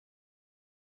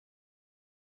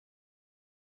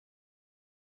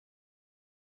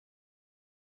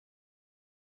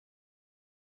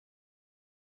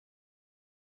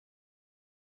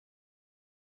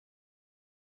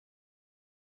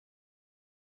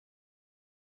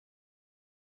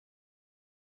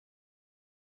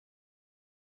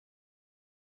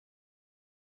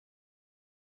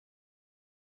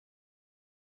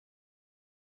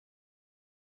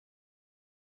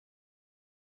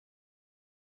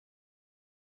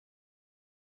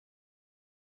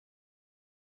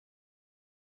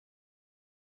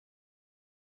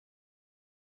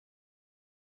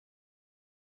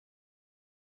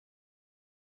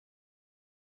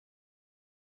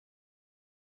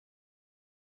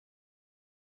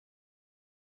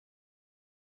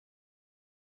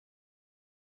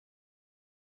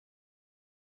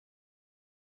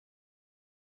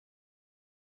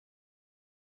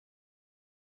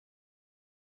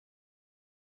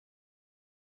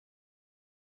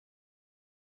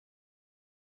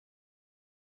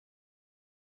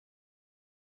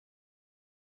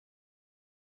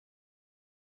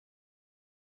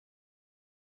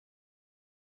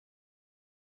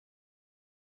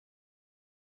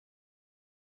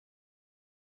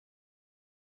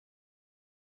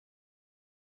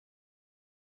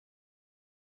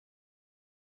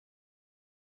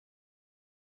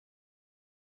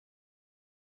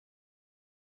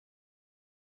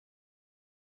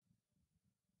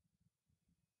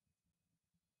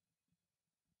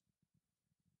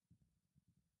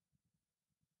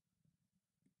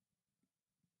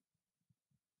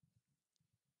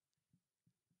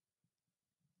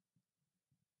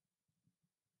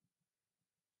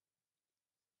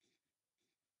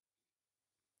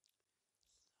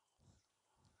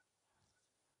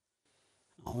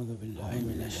أعوذ بالله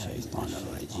من الشيطان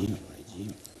الرجيم.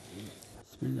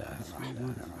 بسم الله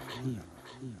الرحمن الرحيم.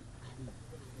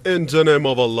 In the name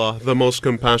of Allah, the most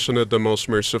compassionate, the most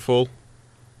merciful.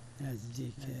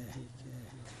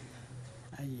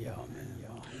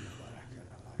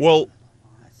 Well,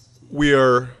 we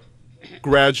are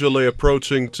gradually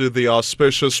approaching to the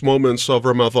auspicious moments of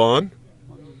Ramadan.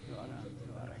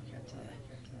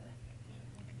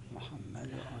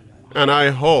 And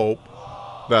I hope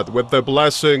that with the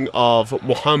blessing of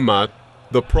Muhammad,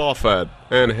 the Prophet,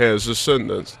 and his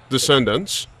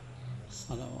descendants,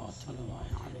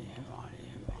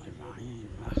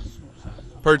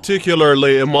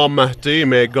 particularly Imam Mahdi,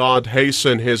 may God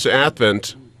hasten his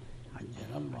advent,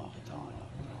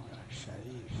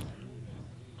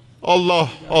 Allah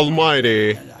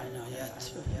Almighty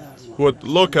would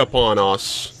look upon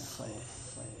us,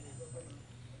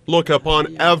 look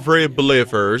upon every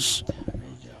believers,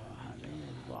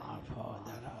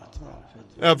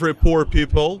 every poor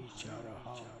people,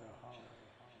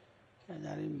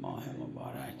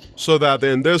 so that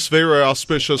in this very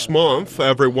auspicious month,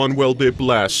 everyone will be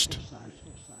blessed.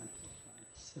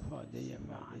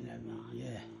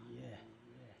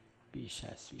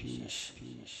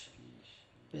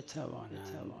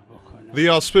 The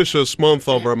auspicious month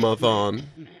of Ramadan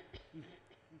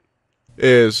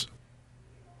is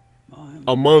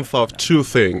a month of two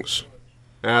things.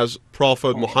 As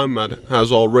Prophet Muhammad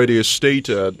has already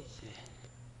stated,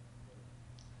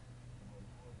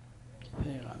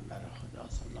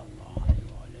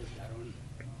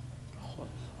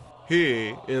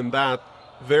 he, in that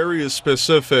very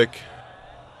specific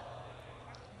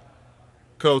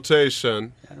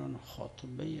quotation,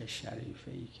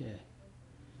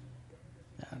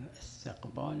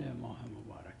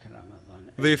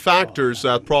 the factors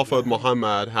that Prophet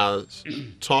Muhammad has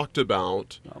talked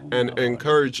about and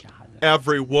encouraged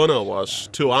every one of us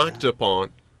to act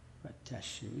upon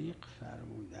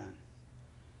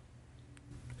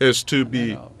is to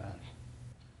be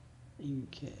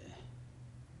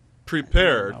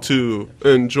prepared to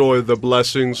enjoy the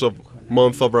blessings of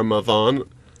month of Ramadan.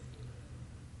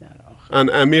 And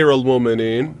Amir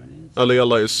al-Mu'mineen, Ali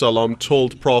alayhi salam,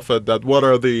 told Prophet that what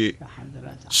are the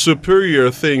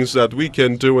superior things that we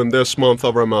can do in this month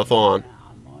of Ramadan.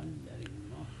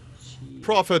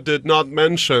 Prophet did not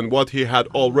mention what he had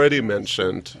already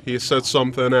mentioned. He said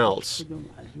something else.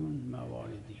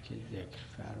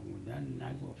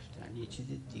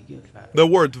 The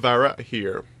word vara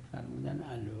here.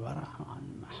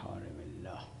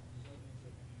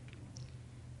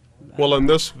 Well, in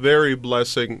this very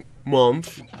blessing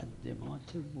month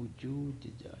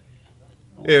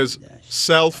is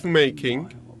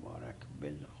self-making.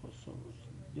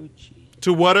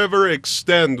 To whatever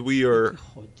extent we are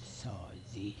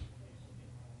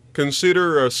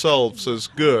consider ourselves as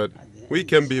good, we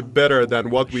can be better than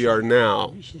what we are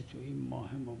now.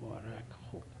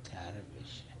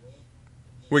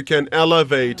 We can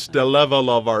elevate the level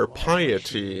of our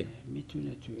piety.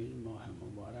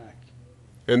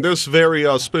 In this very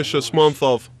auspicious month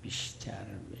of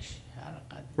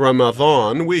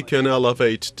Ramadan, we can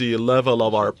elevate the level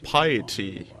of our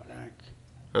piety.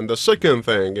 And the second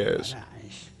thing is,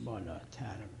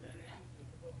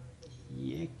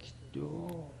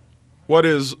 what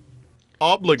is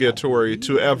obligatory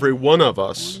to every one of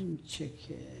us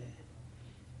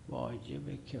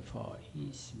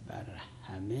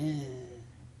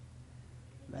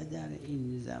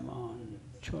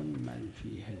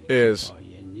is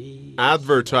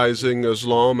advertising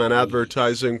Islam and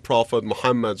advertising Prophet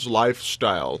Muhammad's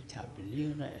lifestyle,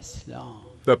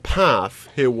 the path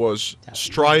he was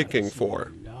striking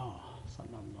for,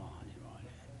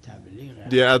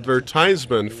 the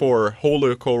advertisement for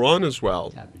Holy Quran as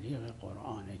well.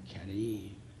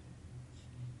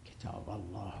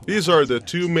 These are the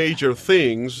two major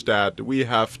things that we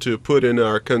have to put in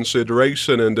our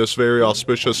consideration in this very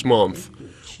auspicious month.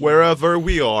 Wherever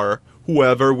we are,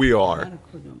 whoever we are,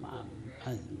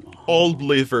 all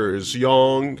believers,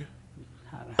 young,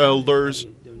 elders,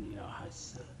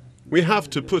 we have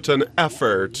to put an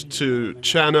effort to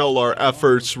channel our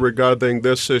efforts regarding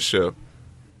this issue.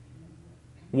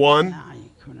 One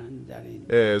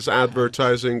is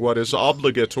advertising what is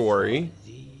obligatory.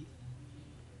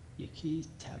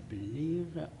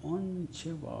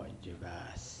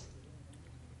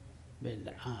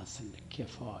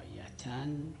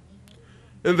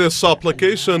 In this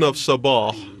supplication of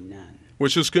Sabah,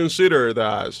 which is considered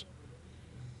as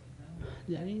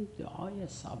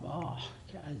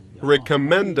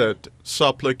recommended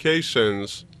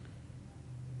supplications,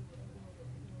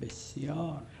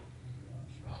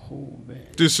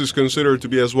 This is considered to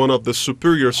be as one of the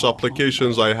superior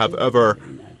supplications I have ever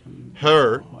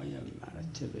heard.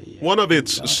 One of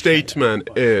its statement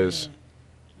is,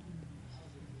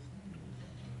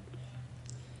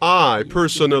 I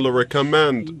personally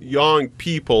recommend young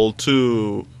people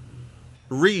to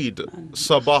read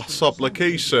Sabah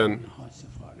supplication,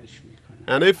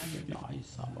 and if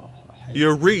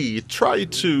you read, try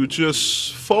to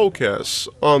just focus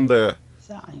on the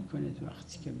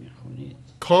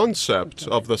concept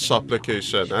of the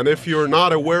supplication, and if you're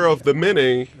not aware of the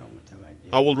meaning,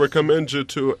 I will recommend you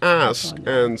to ask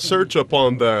and search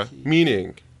upon the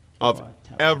meaning of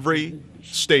every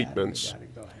statement.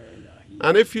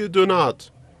 And if you do not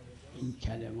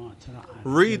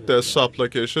read the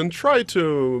supplication, try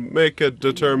to make a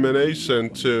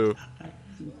determination to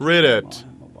read it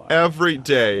every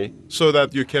day so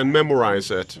that you can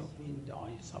memorize it.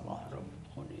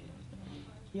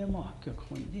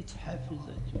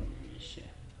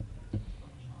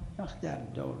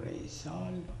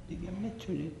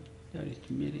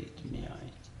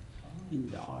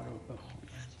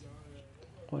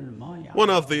 One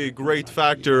of the great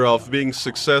factors of being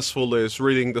successful is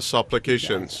reading the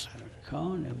supplications.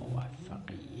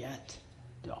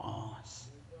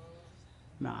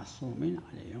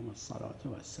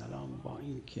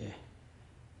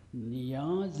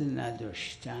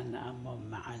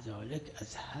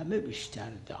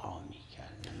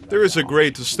 There is a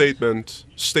great statement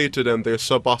stated in the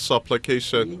Sabah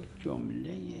supplication.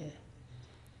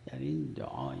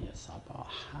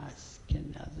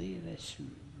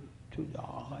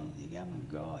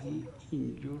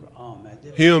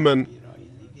 Human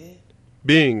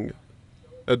being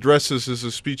addresses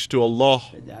his speech to Allah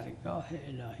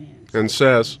and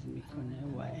says,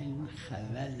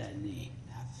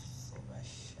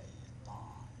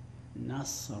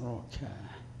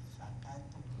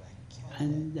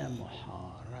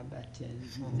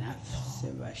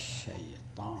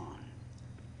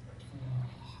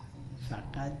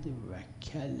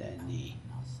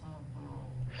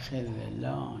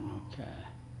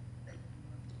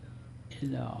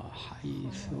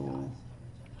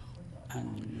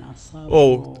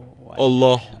 O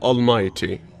Allah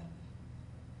Almighty,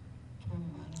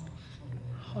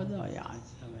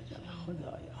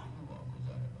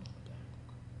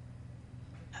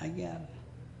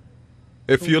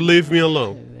 if you leave me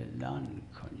alone,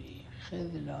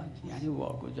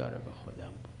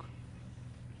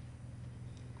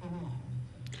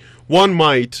 one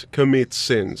might commit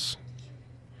sins.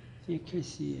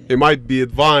 He might be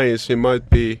advised, he might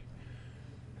be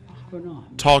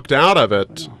talked out of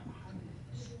it,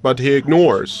 but he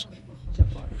ignores.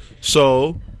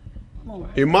 So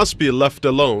he must be left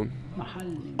alone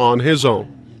on his own,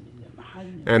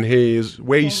 and he is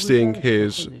wasting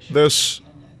this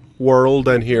world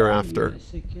and hereafter.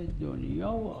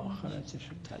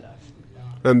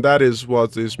 And that is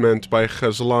what is meant by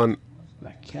khazlan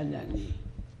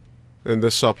in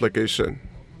this supplication.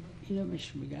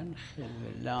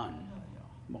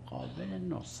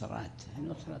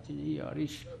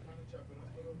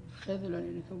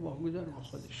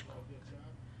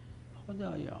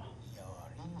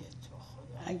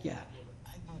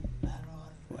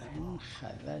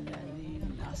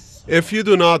 If you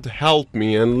do not help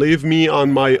me and leave me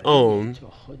on my own,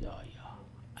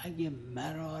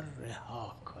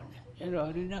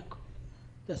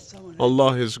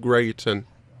 Allah is great and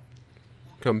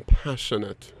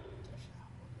compassionate.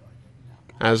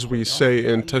 As we say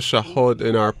in tashahhud,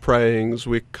 in our prayings,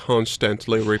 we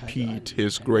constantly repeat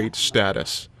His great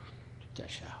status.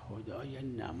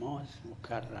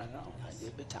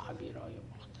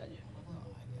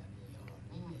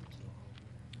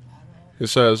 He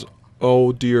says,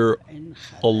 "Oh dear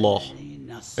Allah,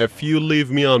 if you leave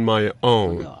me on my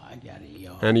own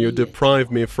and you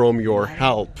deprive me from your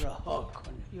help,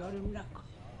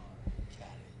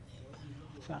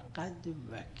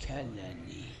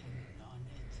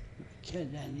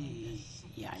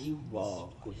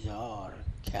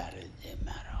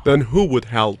 then who would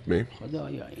help me?"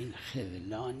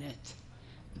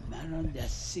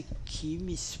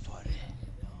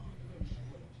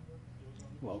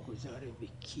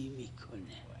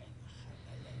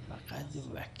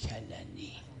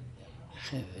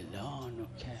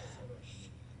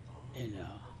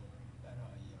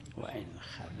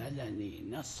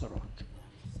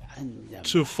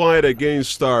 To fight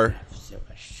against our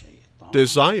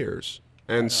desires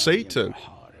and Satan,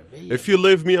 if you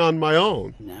leave me on my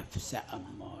own.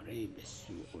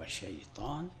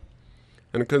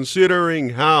 And considering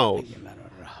how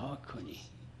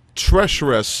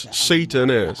treacherous Satan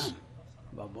is,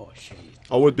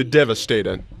 I would be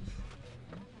devastated.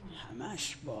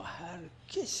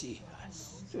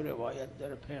 تو روایت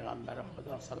داره پیغمبر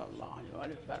خدا صلی الله علیه و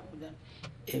آله فرمودن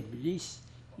ابلیس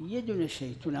یه دونه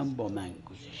شیطونم با من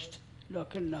گذاشت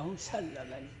لکنه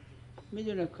سلمنی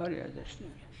میدونه کاری ازش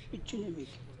نمیاد هیچی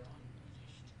نمیگه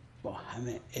با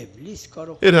همه ابلیس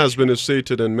کارو It has been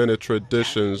stated in many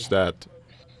traditions that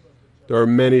there are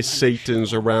many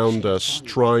Satans around us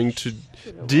trying to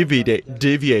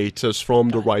deviate us from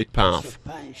the right path.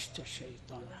 5 تا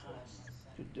شیطان هست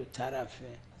تو دو طرف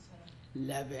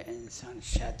لب انسان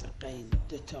شدقین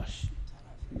دو تاش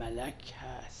ملک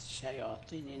هست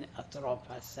شیاطین این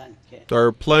اطراف هستن که There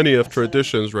are plenty of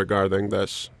traditions regarding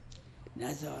this.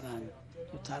 نذارن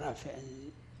تو طرف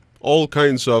All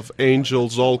kinds of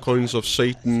angels, all kinds of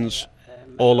Satans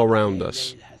all around us.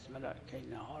 هست ملائکه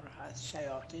نهار هست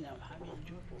شیاطین هم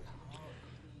همینجور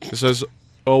It says,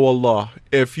 "Oh Allah,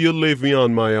 if you leave me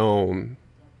on my own,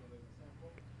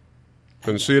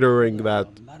 considering that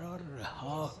مرا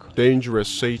رها کن dangerous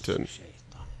Satan, شیطان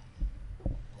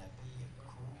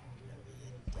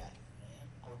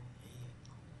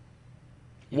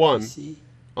one کسی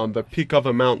on the peak of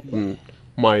a mountain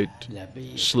might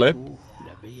لبه slip, کوه،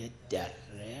 لبه دره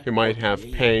he might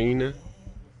have pain,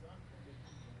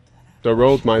 the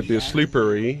road might be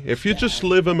slippery. If you just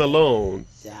leave him alone,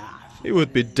 ضعف he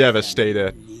would be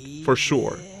devastated, for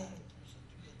sure.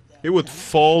 He would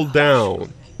fall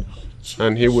down,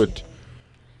 and he would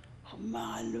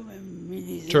معلومه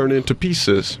میریزه turn into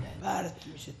pieces." پرت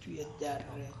میشه توی دره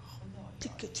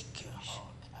تکه تکه میشه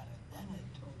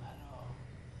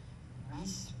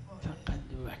فقط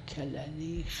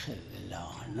وکلنی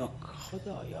خذلانک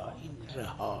خدایا این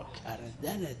رها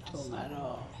کردن تو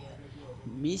مرا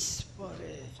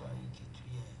میسپاره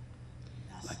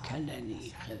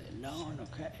وکلنی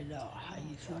خذلانک الی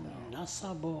حیث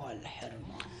النصب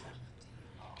والحرمان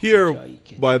Here,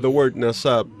 by the word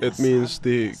nasab, it means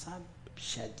the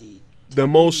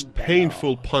most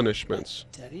painful punishments.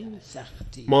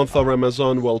 Month of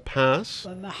Ramadan will pass.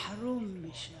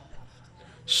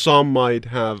 Some might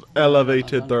have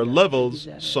elevated their levels,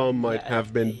 some might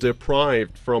have been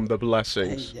deprived from the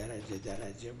blessings.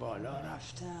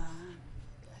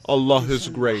 Allah is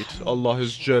great, Allah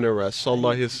is generous,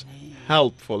 Allah is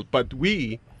helpful, but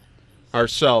we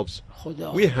ourselves,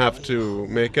 we have to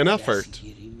make an effort.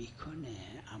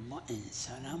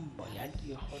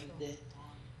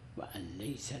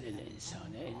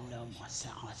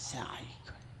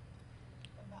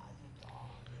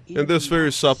 In this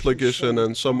very supplication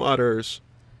and some others,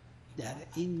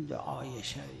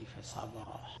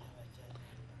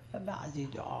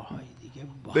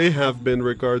 they have been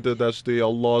regarded as the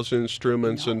Allah's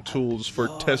instruments and tools for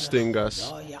testing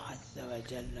us.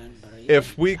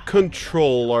 If we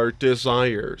control our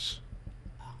desires,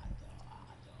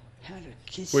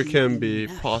 we can be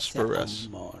prosperous.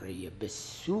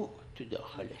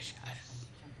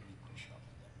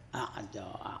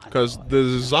 Because the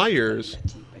desires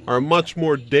are much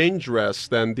more dangerous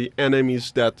than the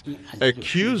enemies that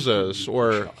accuse us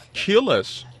or kill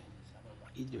us.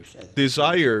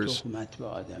 Desires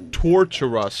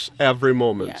torture us every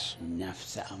moment.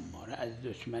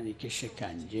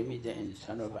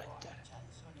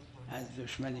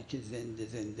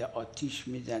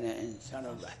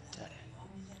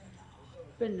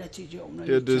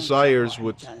 The desires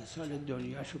would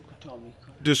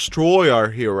destroy our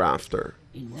hereafter.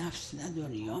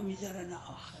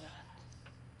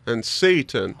 And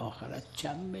Satan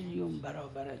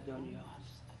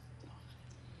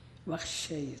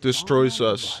destroys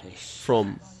us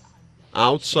from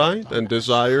outside, and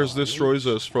desires destroys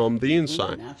us from the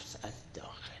inside.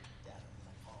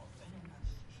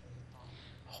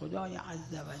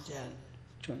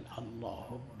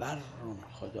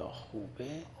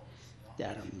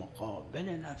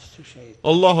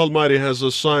 Allah Almighty has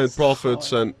assigned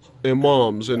prophets and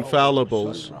imams,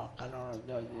 infallibles,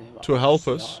 to help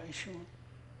us.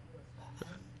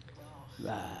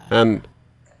 And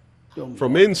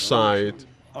from inside,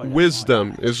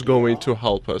 wisdom is going to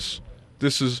help us.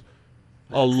 This is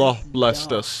Allah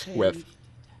blessed us with.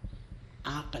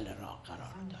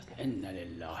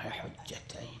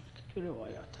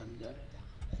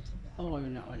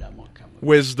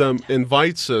 Wisdom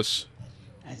invites us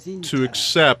to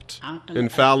accept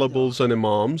infallibles and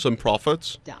imams and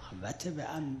prophets.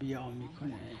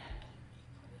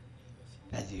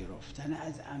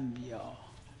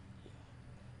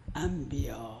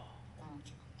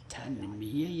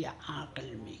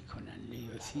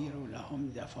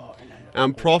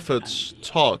 And prophets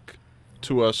talk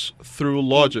to us through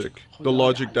logic, the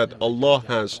logic that Allah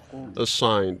has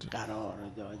assigned.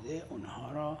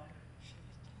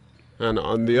 And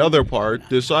on the other part,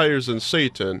 desires and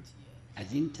Satan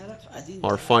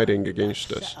are fighting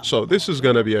against us. So this is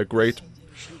going to be a great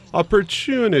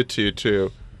opportunity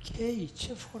to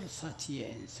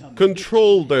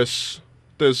control this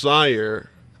desire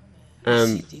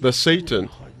and the Satan,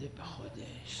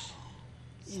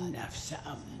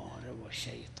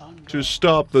 to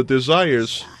stop the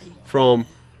desires from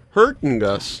hurting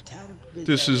us.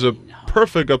 This is a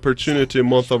perfect opportunity,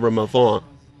 month of Ramadan.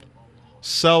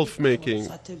 Self-making,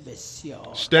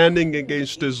 standing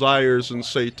against desires and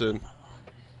Satan.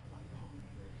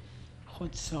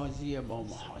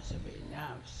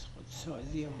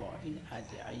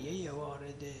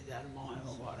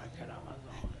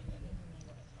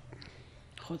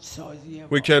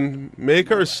 We can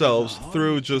make ourselves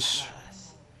through just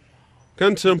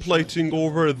contemplating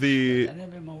over the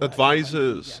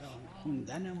advices,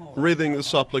 reading the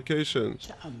supplications,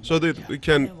 so that we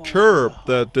can curb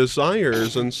the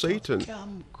desires and Satan.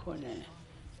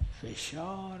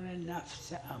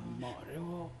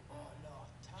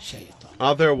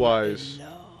 Otherwise,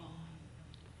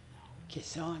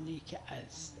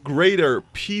 greater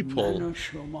people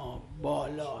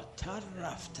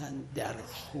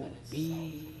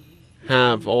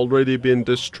have already been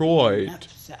destroyed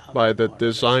by the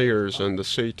desires and the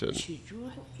Satan.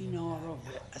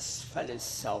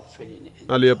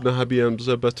 Ali ibn Abi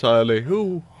Hamza Batali,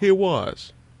 who he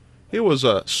was? He was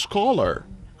a scholar.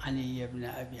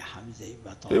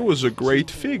 He was a great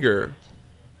figure.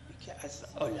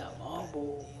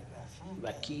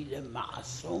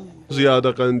 Ziyad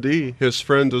Qandi, his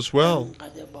friend as well.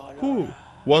 Who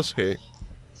was he?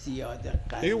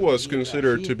 He was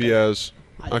considered to be as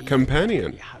a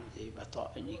companion.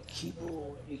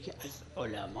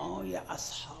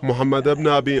 Muhammad ibn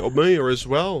Abi Umayr as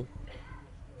well.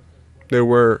 They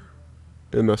were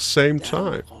in the same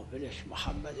time.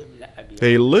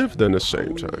 They lived in the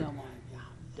same time.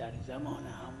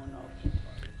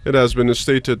 It has been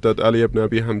stated that Ali ibn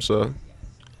Abi Hamza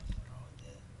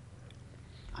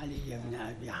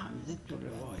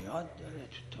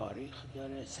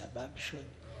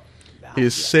he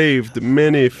saved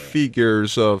many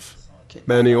figures of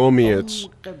Bani Umayyads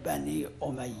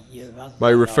by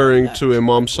referring to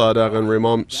Imam Sadiq, and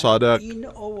Imam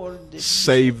Sadiq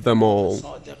saved them all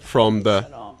from the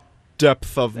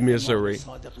depth of misery.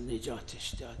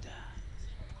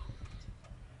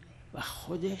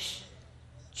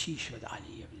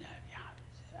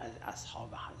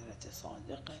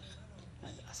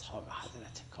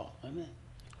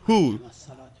 Who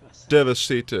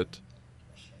devastated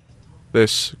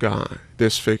this guy,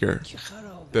 this figure?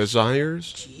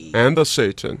 Desires and the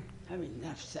Satan.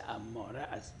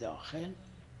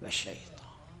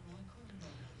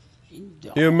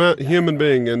 Human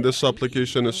being in this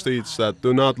application states that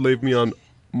do not leave me on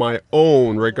my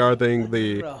own regarding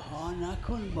the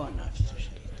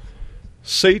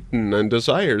Satan and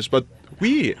desires, but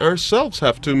we ourselves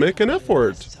have to make an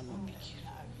effort.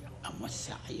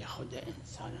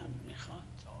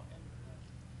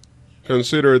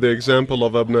 Consider the example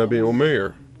of Ibn Abi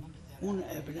Umayr.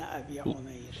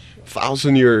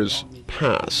 1,000 years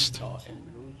passed.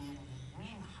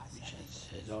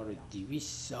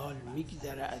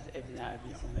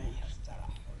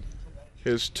 He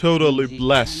is totally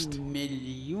blessed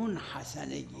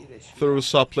through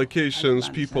supplications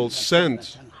people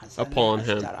sent upon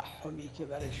him.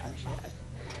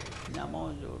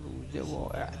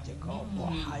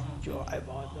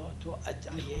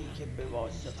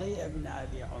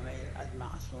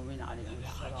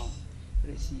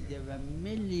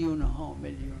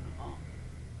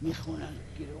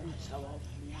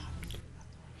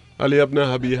 Ali ibn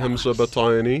Abi Hamza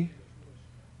Batayani,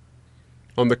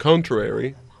 on the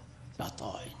contrary,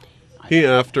 he,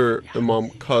 after Imam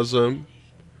Kazim,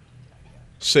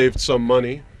 saved some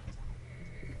money.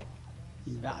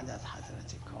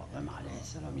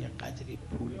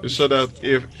 He said that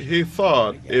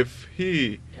if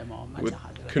he would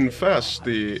confess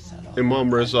the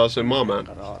Imam Riza's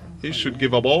imamah, he should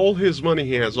give up all his money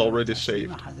he has already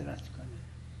saved.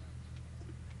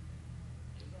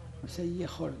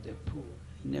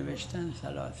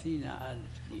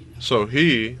 So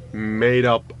he made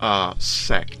up a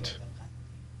sect.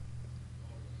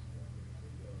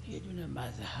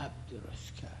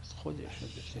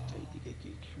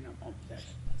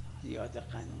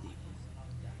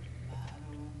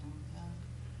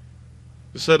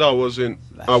 He said, I was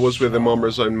with Imam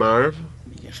Riza in Marv,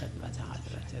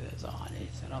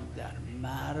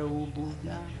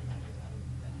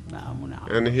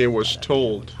 and he was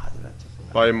told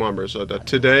by Imam Riza that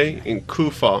today in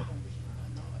Kufa,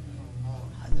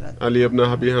 Ali ibn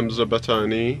Abi Hamza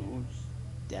Batani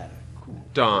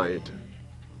died.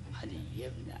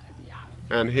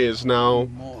 and he is now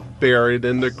buried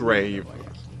in the grave.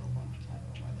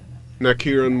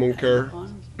 Nakir and Munkar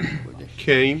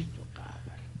came,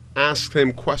 asked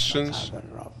him questions.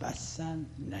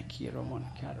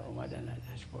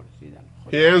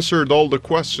 He answered all the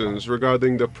questions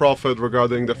regarding the Prophet,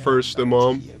 regarding the first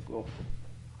Imam.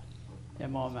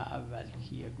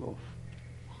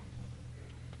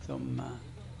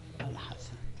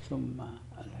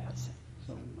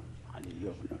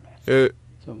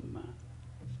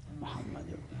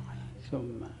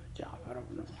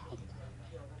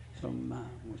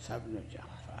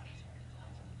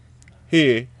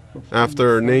 He,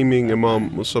 after naming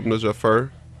Imam Musa ibn Ja'far,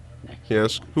 he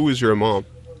asked, "Who is your Imam?"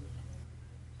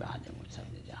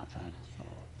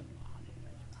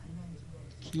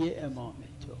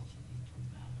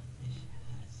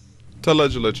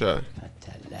 Talajlaja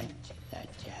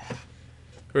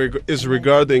is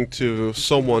regarding to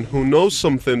someone who knows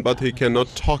something but he cannot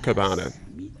talk about it.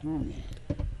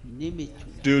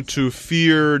 Due to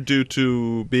fear, due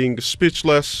to being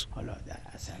speechless.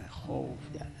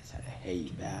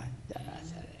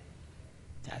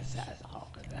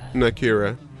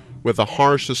 Nakira, with a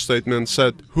harsh statement,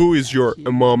 said, "Who is your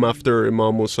Imam after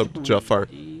Imam Musa ibn Ja'far?"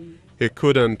 He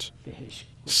couldn't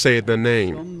say the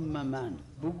name.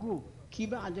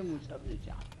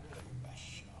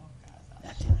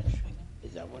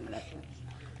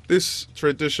 This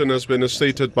tradition has been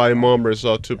stated by Imam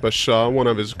Reza to Basha, one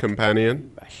of his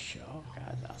companions.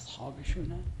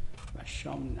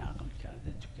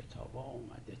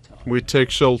 We take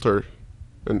shelter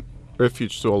and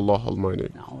refuge to Allah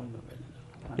Almighty.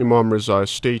 Imam Reza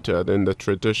stated in the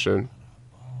tradition,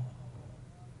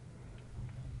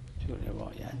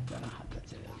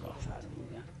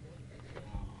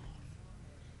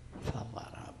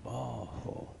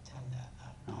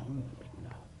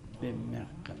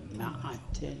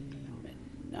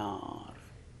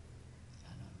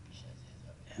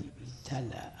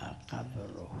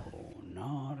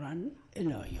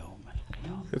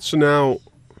 it's now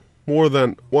more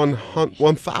than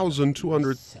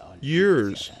 1,200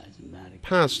 years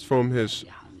passed from his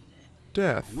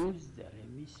death,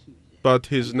 but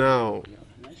he's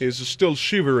still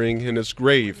shivering in his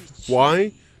grave.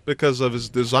 Why? Because of his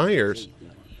desires.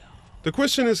 The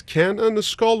question is, can a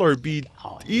scholar be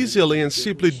easily and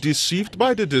simply deceived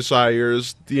by the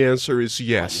desires? The answer is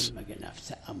yes.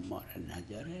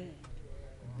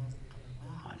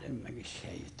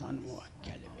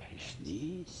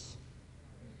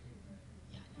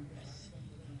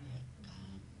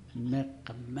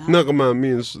 Nagma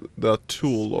means the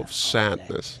tool of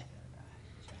sadness.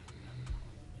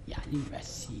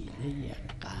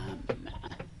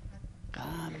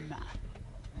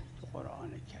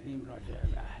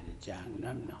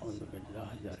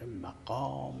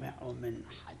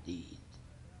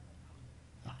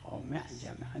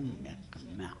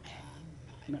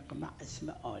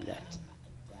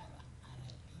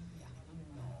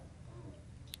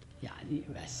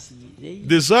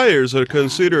 Desires are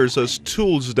considered as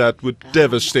tools that would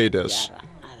devastate us.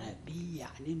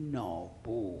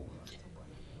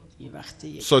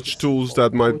 Such tools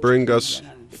that might bring us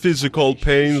physical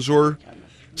pains or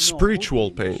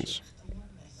spiritual pains.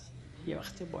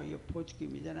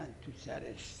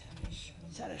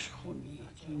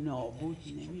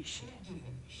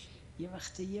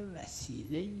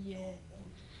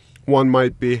 One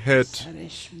might be hit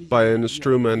by an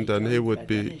instrument and he would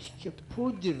be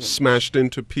smashed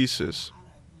into pieces.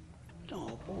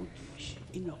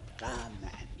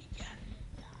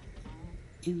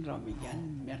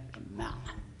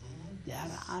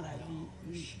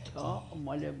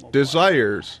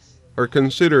 Desires are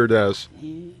considered as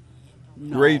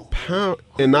great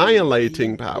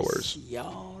annihilating powers.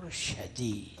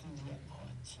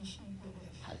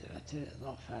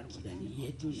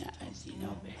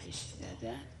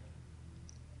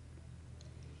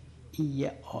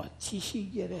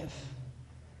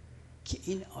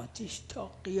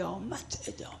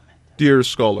 Dear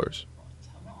scholars,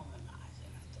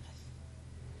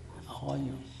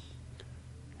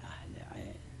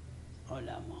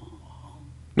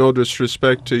 no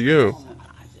disrespect to you,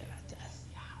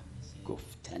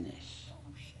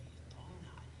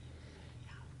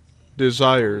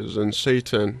 desires and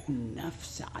Satan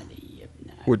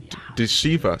would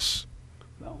deceive us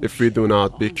if we do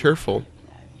not be careful.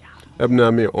 Ibn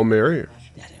Abi Umayr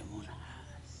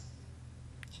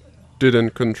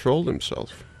didn't control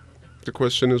himself. The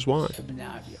question is why?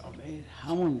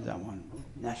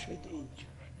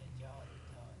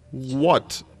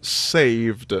 What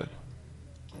saved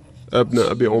Ibn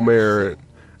Abi Umayr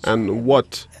and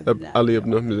what Ali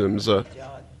ibn Hamza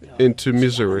into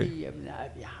misery?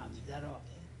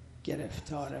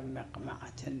 گرفتار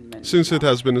مقمعة من Since it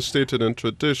has been stated in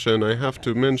tradition, I have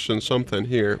to mention something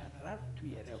here.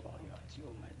 توی روایاتی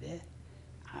اومده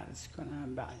عرض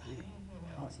کنم بعضی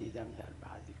دیدم در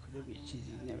بعضی کتب یه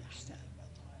چیزی نوشتن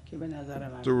که به نظر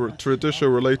من The tradition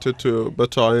related to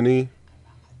Batani.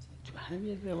 تو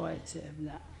همین روایت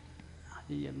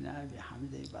علی ابن ابی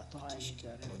حمزه بطائنی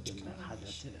داره که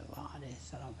حضرت رضا علیه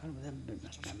السلام فرمودن به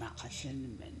مقمعة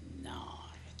من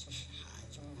نار،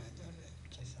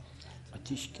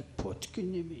 آتیش که پتک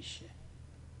نمیشه.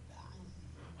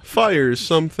 Fire is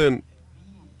something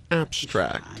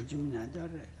abstract. حجم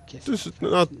نداره، This is کثافت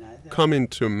not نداره. coming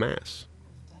to mass.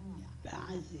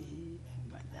 بعضی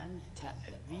اومدن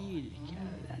تأویل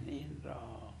کردن این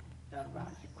را در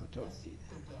بعضی کتب دیدن.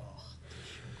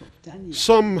 گفتن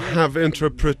Some have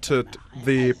interpreted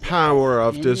the power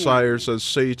of desires as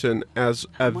Satan as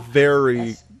a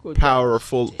very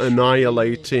powerful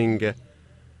annihilating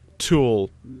tool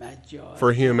مجازاً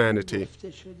for humanity.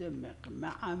 گفته شده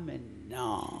مقمع من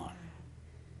نار،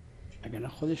 اگر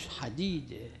خودش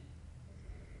حدیده.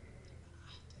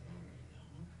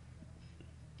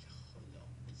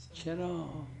 چرا؟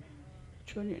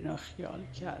 چون اینا خیال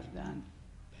کردن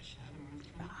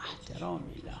و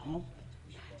احترامی لهم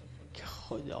که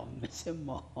خدا مثل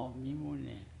ما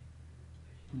میمونه.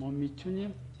 ما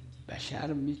میتونیم،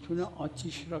 بشر میتونه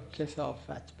آتیش را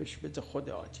کثافت بش بده، خود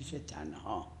آتیش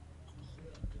تنها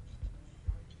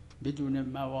بدون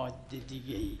مواد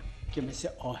دیگه ای که مثل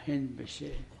آهن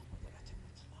بشه،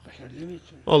 بشر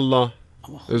نمیتونه. Allah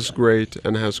is great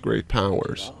and has great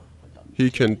powers. He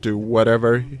can do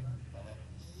whatever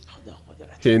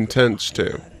He intends to.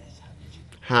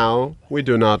 How? We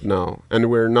do not know. And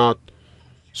we're not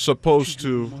supposed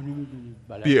to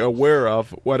be aware of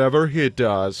whatever He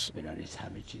does. بنابراین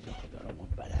همه چیز خدا را ما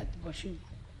بلد باشیم،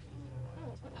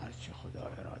 هرچی خدا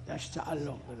ارادش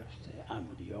تعلق گرفته،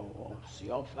 انبیا و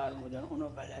اوصیا فرمودن اونو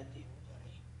بلدیم.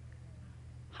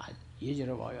 یه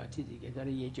روایاتی دیگه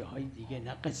داره، یه جاهای دیگه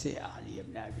نقص علی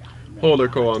ابن ابی حمزه Holy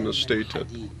Quran has stated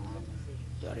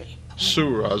داره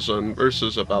surahs and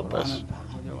verses about this.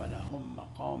 فرموده ولهم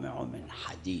مقامع من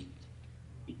حدید،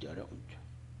 این داره اونجا،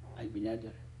 عیبی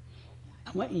نداره.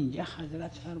 اما اینجا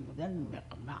حضرت فرمودن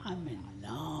مقمع من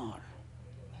نار،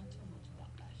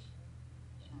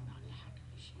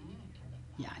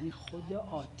 یعنی خود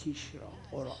آتیش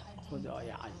را خدای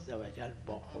عز و جل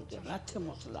با قدرت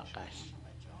مطلقش،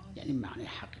 یعنی معنی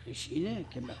حقیقیش اینه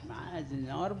که مقمع از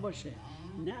نار باشه،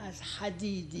 نه از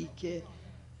حدیدی که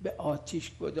به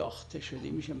آتیش گداخته شده،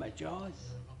 میشه مجاز.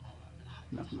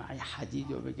 مقمع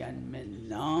حدید رو بگن من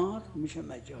نار میشه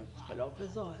مجاز، خلاف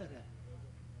ظاهره.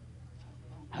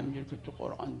 همینجور که تو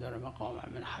قرآن داره مقام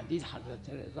من حدید، حضرت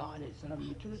رضا علیه السلام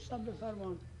میتونستن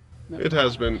بفرمان. It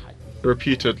has been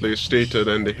repeatedly stated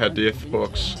in the Hadith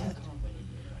books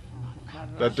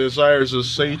that desires of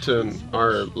Satan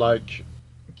are like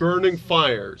burning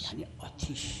fires. یعنی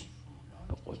آتیش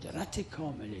به قدرت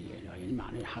کامل الهی، یعنی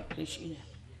معنی حقیقش اینه،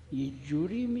 یه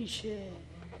جوری میشه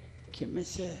که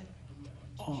مثل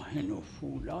آهن و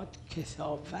فولاد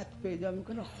کثافت پیدا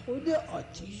میکنه خود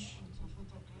آتیش.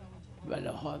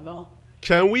 ولهذا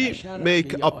Can we make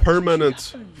a permanent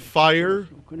fire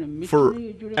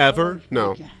forever? No,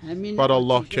 but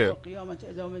Allah can.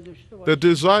 The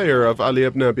desire of Ali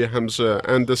ibn Abi Hamza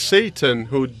and the Satan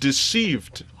who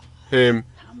deceived him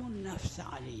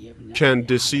can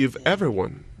deceive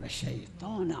everyone.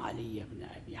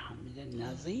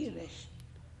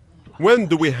 When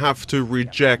do we have to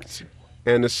reject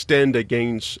and stand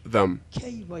against them?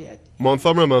 Month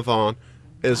of Ramadan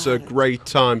is a great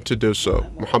time to do so.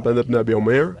 Muhammad ibn Abi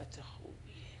Umair,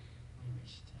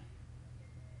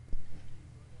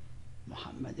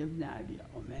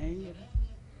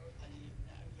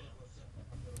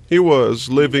 he was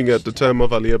living at the time of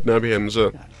Ali ibn Abi Hamza.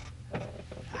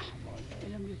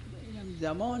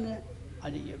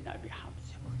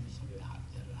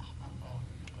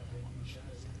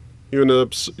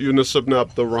 Yunus ibn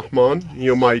Abdul Rahman,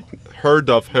 you might heard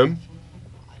of him.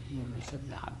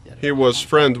 He was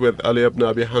friend with Ali ibn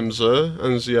Abi Hamza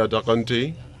and Ziyad Aqanti,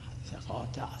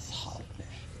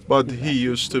 but he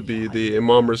used to be the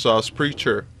Imam Riza's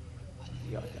preacher.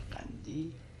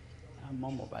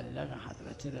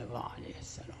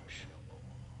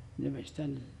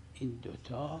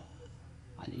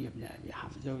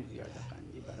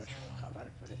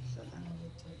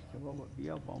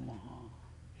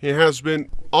 He has been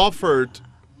offered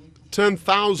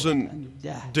 10,000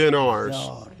 dinars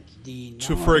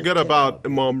to forget about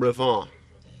Imam Riza.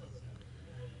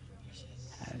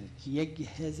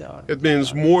 It means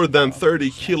more than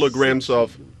 30 kilograms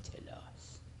of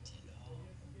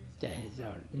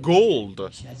gold.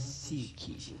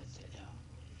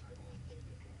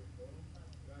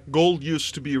 Gold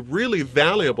used to be really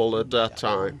valuable at that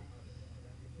time.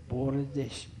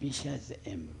 بردش بیش از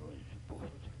امروز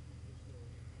بود.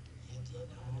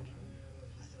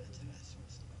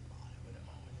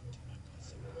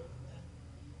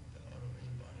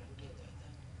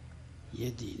 یه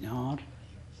دینار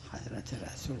حضرت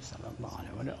رسول صلی الله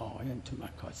علیه و آله آقایان تو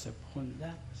مکاسب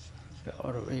خوندن به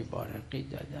عروه بارقی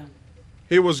دادن.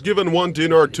 He was given 1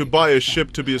 dinar to buy a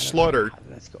ship to be slaughtered.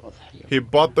 He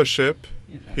bought the ship,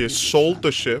 he sold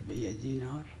the ship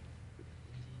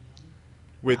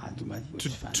with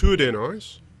 2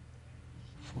 dinars.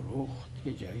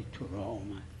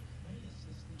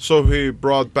 So he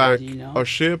brought back a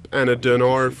ship and a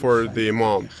dinar for the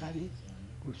Imam.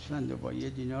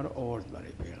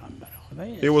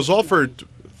 He was offered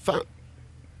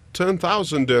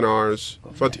 10,000 dinars,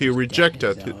 but he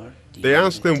rejected it. They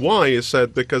asked him why. He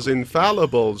said, because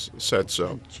infallibles said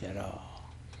so.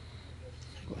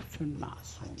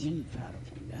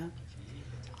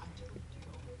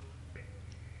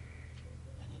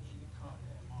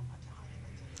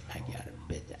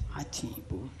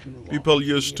 People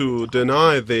used to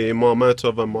deny the imamate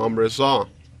of Imam Reza.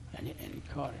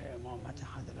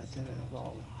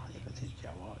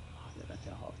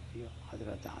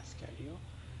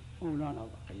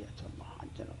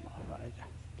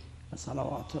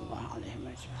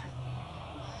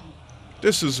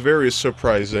 This is very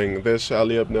surprising, this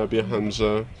Ali ibn Abi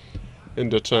Hamza in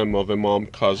the time of Imam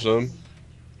Kazim.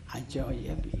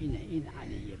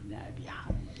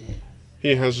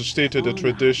 He has stated a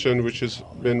tradition which has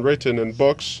been written in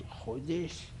books.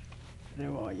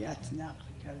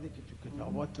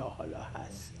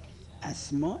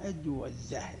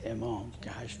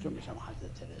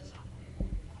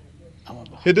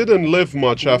 He didn't live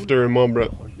much after Imam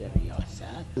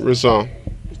Reza.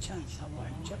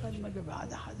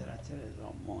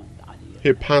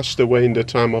 He passed away in the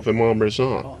time of Imam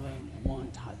Reza.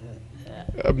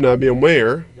 Ibn Abi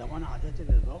Umayr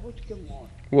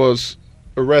was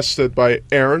arrested by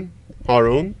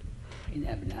Harun.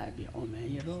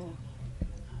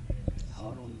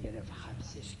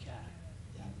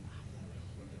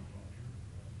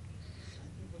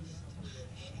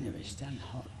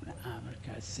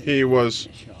 He was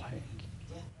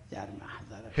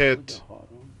hit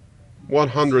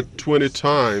 120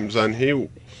 times, and he,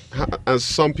 as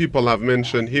some people have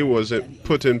mentioned, he was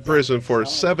put in prison for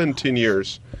 17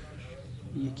 years.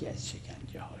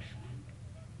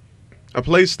 A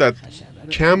place that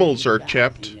camels are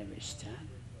kept.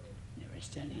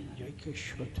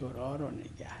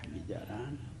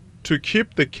 To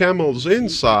keep the camels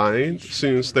inside,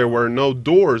 since there were no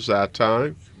doors at that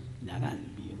time,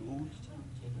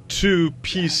 2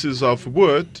 pieces of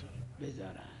wood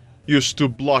used to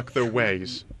block their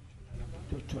ways.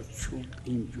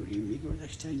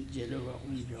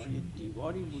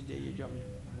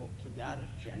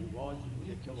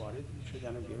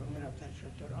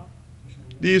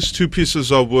 These 2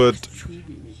 pieces of wood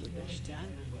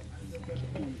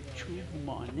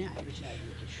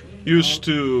used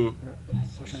to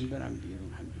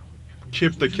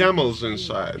keep the camels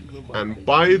inside, and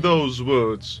by those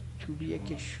woods,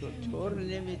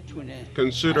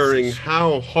 considering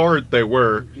how hard they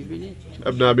were,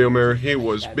 Ibn Abi Umayr, he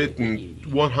was bitten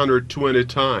 120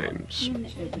 times.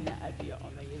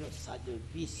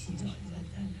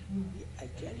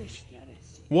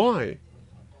 Why?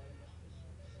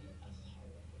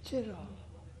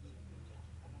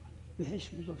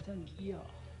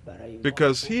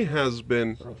 Because he has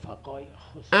been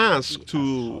asked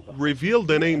to reveal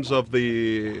the names of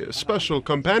the special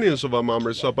companions of Imam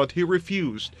Reza, but he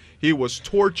refused. He was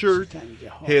tortured,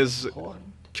 his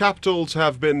capitals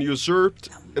have been usurped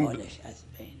and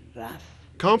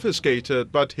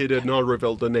confiscated, but he did not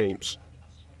reveal the names.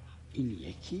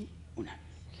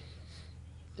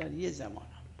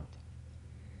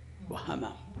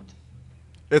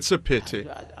 It's a pity.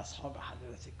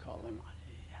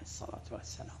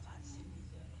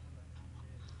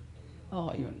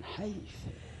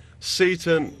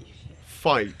 Satan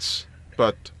fights,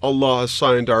 but Allah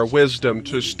assigned our wisdom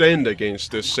to stand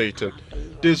against this Satan.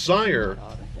 Desire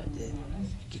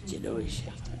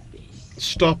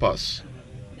stop us,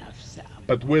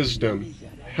 but wisdom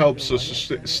helps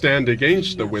us stand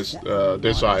against the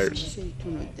desires.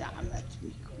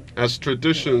 As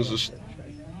traditions,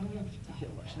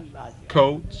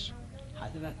 codes,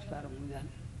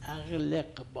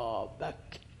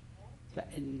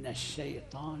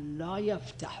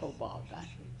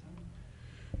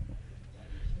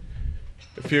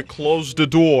 if you close the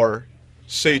door,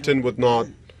 Satan would not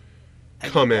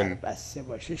come in.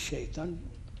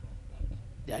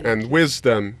 And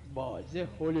wisdom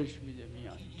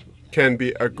can be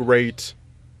a great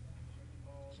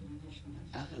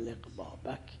اغلق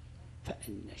بابك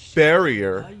فإن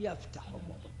barrier. الشيطان يفتح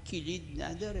بابك. کلید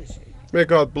نداره شیطان. May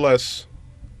God bless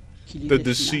the کلیدش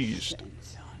deceased. نفس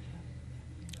انسان.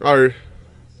 Our,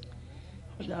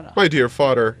 خدا my dear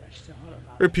father رشته ها رو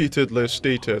برای repeatedly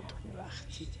stated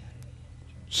وقتی داره.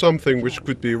 something which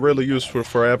could be really useful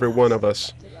for every one of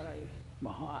us. برای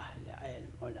ماها اهل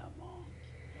علم علما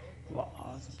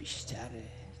وعاظ بیشتره،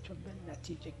 چون به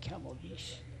نتیجه کم و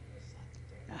بیش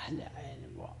اهل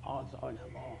علم وعاظ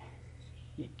علما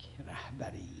یک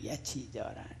رهبریتی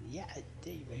دارن، یه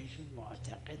عده‌ای بهشون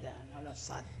معتقدن، حالا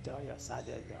 100 تا یا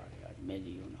 100,000 یا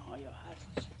میلیون ها یا هر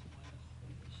چیز.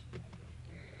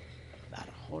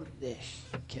 برخوردش،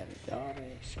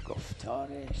 کردارش،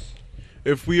 گفتارش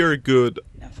If we are good,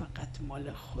 نه فقط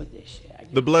مال خودشه.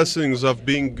 اگه the blessings of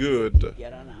being good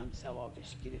دیگران هم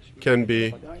ثوابش گیرش can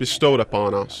be bestowed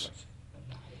upon us.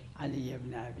 علی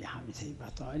ابن ابی حمیده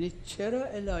بطانی چرا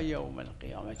الی یوم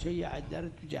القیامه؟ چون یه عده رو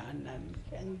تو جهنم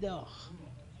انداخت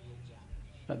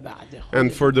و بعد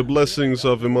And for the blessings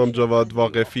of Imam Jawad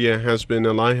Waqifiyya has been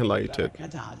annihilated.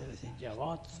 برکت حضرت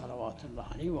جواد صلوات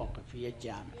الله علیه واقفیه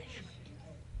جمع شد.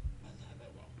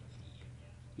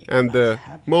 And the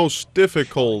most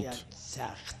difficult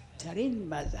سخت‌ترین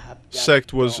مذهب در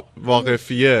sect was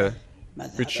Waqifiyya,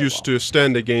 مذهب which used to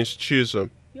stand against schism.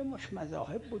 یه مش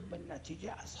مذاهب بود، به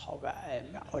نتیجه اصحاب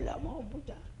ائمه علما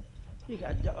بودن، یک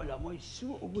عده علمای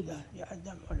سوء بودن، یک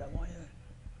عده علمای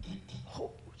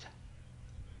خوب بودن.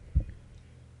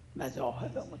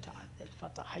 مذاهب متعدد،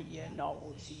 فتحیه،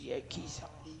 ناقوسیه،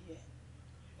 کیسانیه.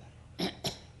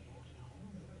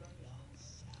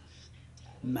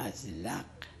 مزلق،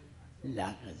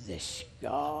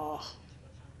 لغزشگاه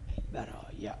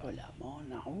برای علما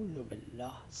نعوذ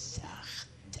بالله سخت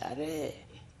تره،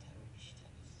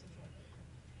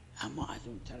 اما از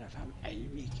اون طرف هم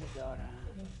علمی که دارن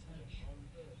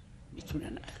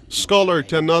میتونن Scholar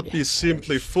cannot be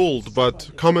simply fooled,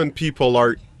 but common people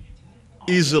are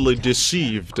easily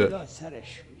deceived. کلا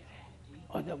سرش میره.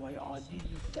 آدمای عادی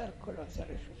زودتر کلا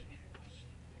سرشون میره.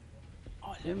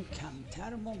 عالم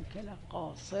کمتر ممکنه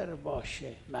قاصر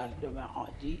باشه، مردم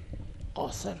عادی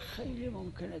قاصر خیلی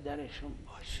ممکنه درشون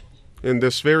باشه، In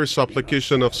this very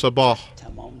supplication of Sabah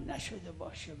تمام نشده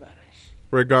باشه برش.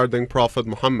 regarding Prophet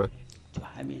Muhammad, تو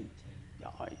همین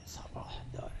دعای صباح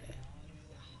داره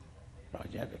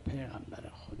راجع به پیغمبر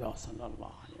خدا صلی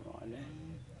الله علیه و آله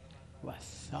و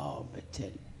ثابت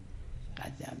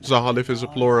القدم Zahalif is a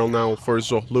plural now for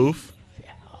Zuhluf,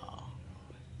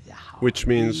 which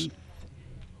means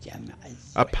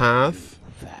a path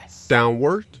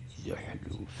downward,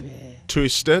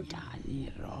 twisted,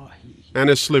 and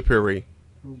a slippery.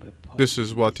 This is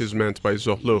what is meant by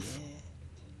Zuhluf.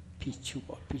 پیچ و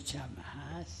با پیچم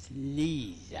هست،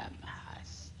 لیزم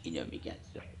هست، اینو میگن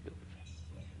زحلوف.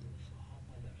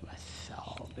 و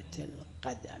ثابت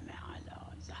القدم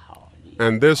علی زحالی.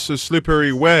 And this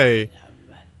slippery way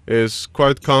is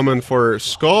quite common for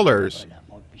scholars.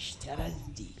 علما بیشتر از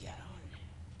دیگرانه،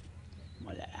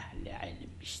 مال اهل علم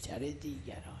بیشتر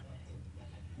دیگرانه،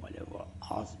 مال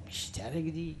وعاظ بیشتر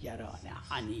دیگرانه،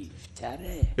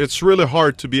 عنیفتره. It's really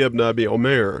hard to be Ibn Abi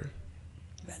Umair.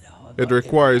 It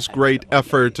requires great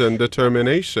effort and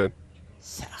determination.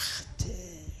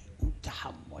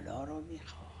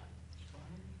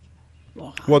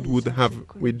 What would have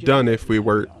we done if we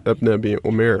were Ibn Abi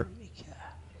Umair?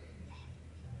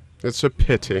 It's a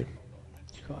pity.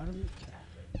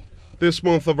 This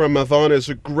month of Ramadan is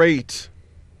a great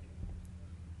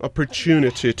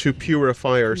opportunity to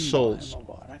purify our souls.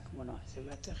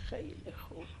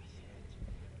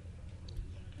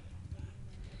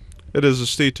 It is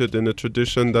stated in the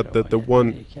tradition that the one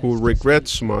who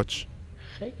regrets much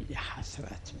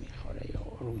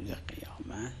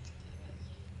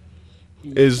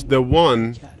is the one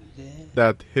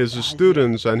that his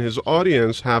students and his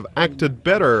audience have acted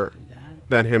better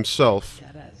than himself.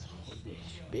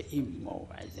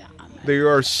 They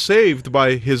are saved by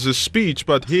his speech,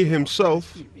 but he himself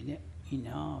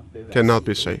cannot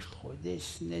be saved.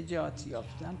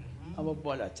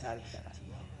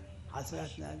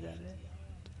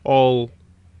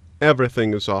 Everything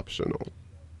is optional.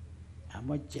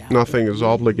 Nothing is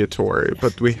obligatory,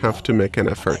 but we have to make an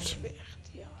effort.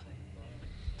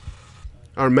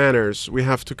 Our manners, we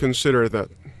have to consider that.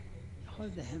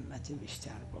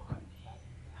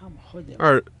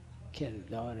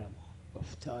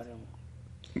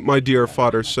 My dear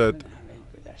father said,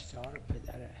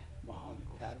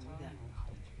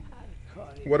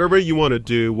 whatever you want to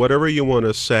do, whatever you want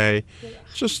to say,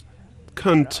 just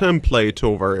contemplate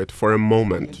over it for a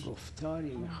moment.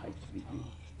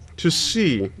 to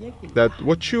see that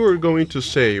what you are going to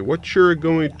say, what you're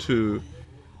going to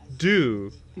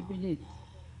do ببینید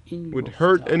این would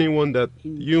hurt گفتار، anyone that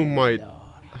این you might کردار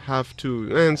have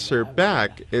to answer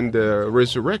back in the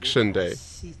resurrection day.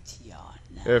 هستید یا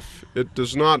نه؟ If it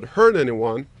does not hurt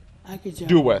anyone, اگه do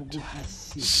جواب it. بگو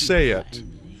هستید، Say it.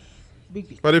 مطمئنی.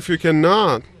 بگید But if you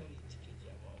cannot,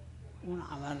 اون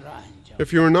عمل را انجام.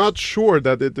 if you're not sure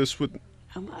that this would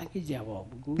اما اگه جواب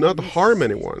بگو not harm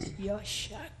نیست anyone, یا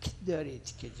شک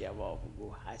دارید که جواب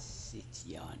بگو هستید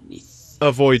یا نیست،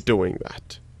 avoid doing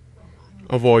that.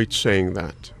 Avoid saying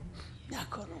that.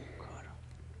 نکن اون کارو،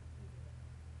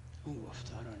 اون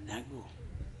گفتار رو نگو.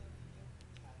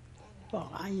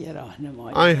 واقعا یه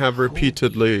راهنمایی I have خوب.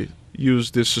 repeatedly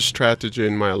used this strategy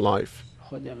in my life.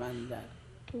 خود من در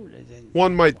طول زندگی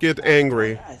One might get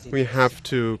angry. We have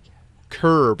to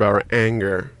curb our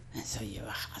anger. انسان یه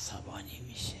وقت عصبانی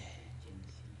میشه،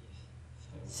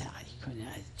 سعی کنه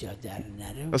از جا در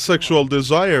نره. A sexual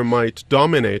desire might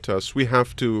dominate us. We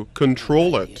have to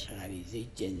control it. غریزه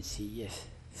جنسی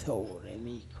ثوره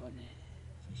میکنه.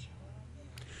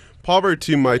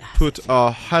 Poverty might put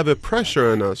a heavy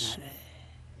pressure on us.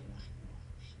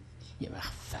 یه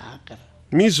وقت فقر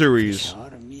Miseries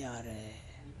فشار میاره،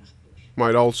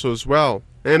 might also as well.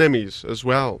 Enemies as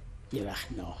well. یه وقت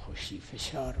ناخوشی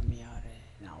فشار میاره،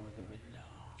 نعوذ بالله.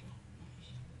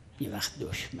 یه وقت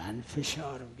دشمن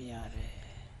فشار میاره.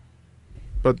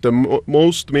 But the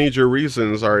most major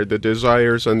reasons are the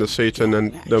desires and the Satan,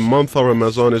 and the month of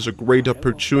Ramadan is a great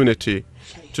opportunity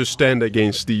to stand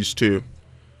against these two,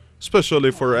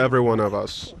 especially for every one of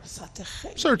us. فرصت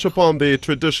خیلی Search upon the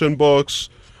tradition books,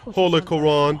 Holy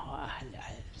Quran, اهل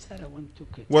علم سر اون تو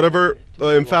کتاب، whatever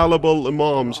تو infallible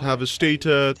imams have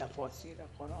stated. تفاسیر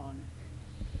قرآن،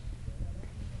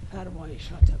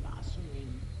 فرمایشات معصومین،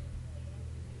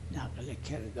 نقل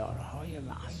کردارهای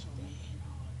معصومین.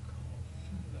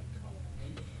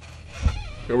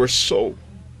 They were so.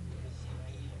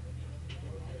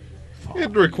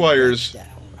 It requires در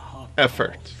اونها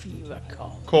effort. کافی و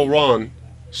کامل. Quran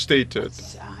stated,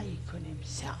 سعی کنیم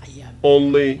سعیم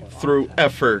only through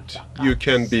effort you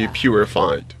can be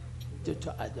purified. دو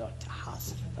تا ادات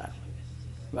حاصل فرمود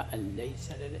و ان لیس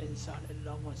للانسان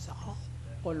الا ما سعی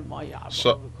قل ما یعبأ So,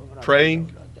 بكم ربي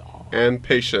praying لولا دعاء. and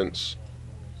patience.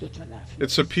 دو تا نفی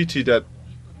It's a pity that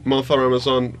month of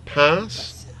Ramadan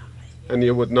passed and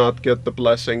you would not get the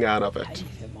blessing out of it.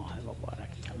 حیف ماه مبارک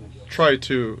تمام. Try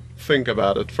to think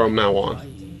about it from now on.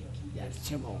 جایی در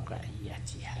چه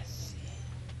موقعیتی هستی،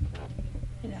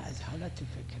 این از حالت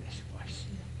فکرش باشه.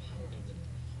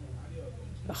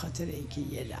 به خاطر اینکه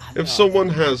یه لحظه If someone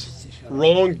has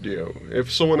wronged you,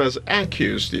 if someone has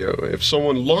accused you, if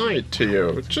someone lied to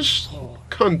you, just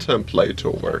contemplate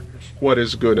over what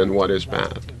is good and what is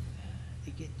bad,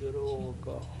 دیگه دروغ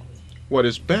و what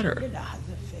is یه better.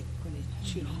 لحظه فکر کنید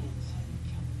چی خوب.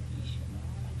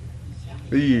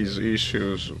 These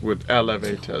issues would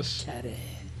elevate us. تره.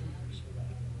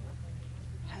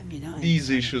 همینا These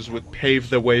issues would pave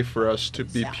the way for us to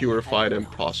be purified and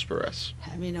prosperous.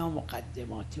 همینا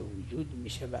مقدمات وجود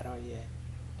میشه برای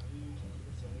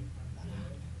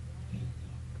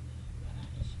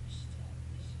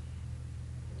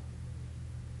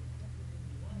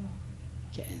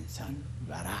که انسان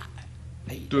ورع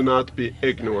پیدا Do not be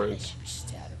ignorant.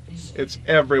 بیشتر بشه. It's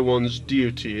everyone's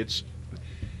duty. It's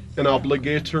an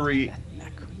obligatory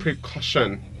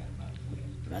precaution.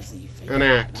 وظیفه an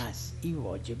act. همه است. این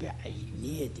واجب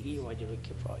عینیه دیگه، واجب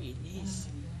کفایی نیست.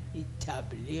 این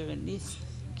تبلیغ نیست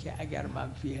که اگر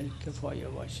منفی کفایه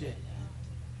باشه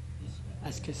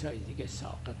از کسای دیگه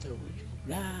ساقط وجود.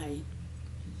 نه، این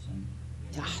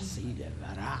تحصیل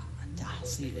ورع،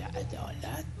 تحصیل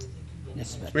عدالت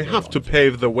نسبت We have to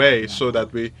pave the way so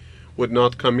that we would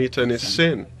not commit any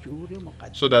sin,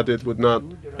 so that it would not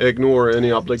ignore any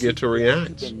obligatory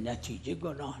acts. به نتیجه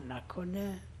گناه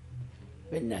نکنه،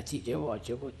 به نتیجه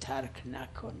واجب و ترک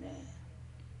نکنه.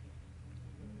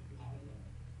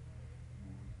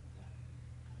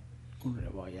 اون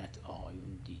روایت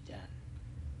آقایون دیدن،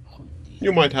 خوندید.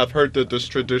 You might have heard that this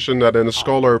tradition that a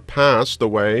scholar passed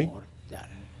away, مرد در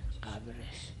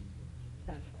قبرش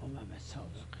در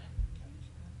سابقه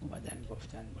اومدن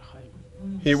گفتن میخوایم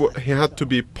he had to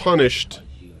be punished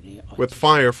with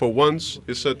fire for once.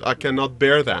 He said, I cannot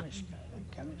bear that.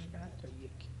 کمش کردن تا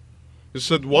یکی. He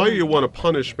said, why you want to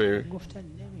punish me? گفتن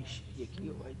نمیشه، یکی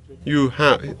رو باید بده. You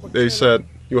have, they said,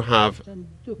 you have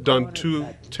دو done کار two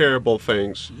بد. terrible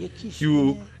things. یکیش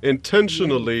You اینه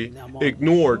intentionally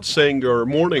ignored saying your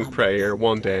morning prayer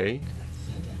one day,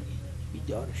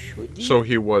 بیدار شدی so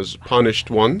he was punished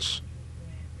once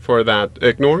for that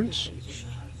ignorance.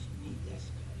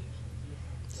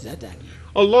 زدن.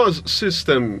 Allah's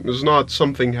system is not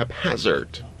something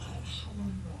haphazard.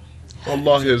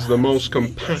 Allah is the most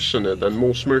compassionate and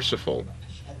most merciful.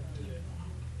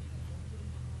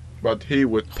 But He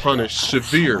would punish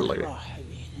severely.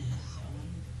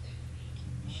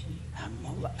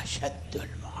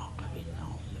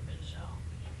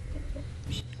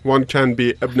 One can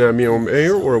be Ibn Abi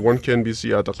Umayr or one can be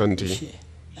Ziyad Qandi.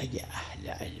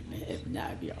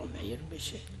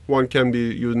 One can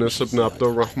be Yunus ibn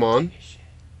Abdul Rahman.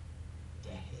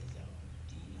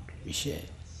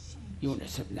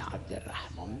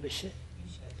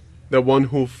 The one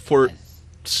who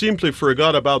simply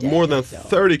forgot about more than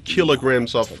 30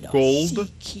 kilograms of gold.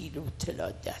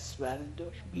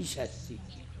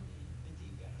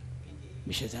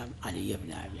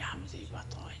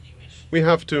 We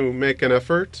have to make an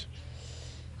effort.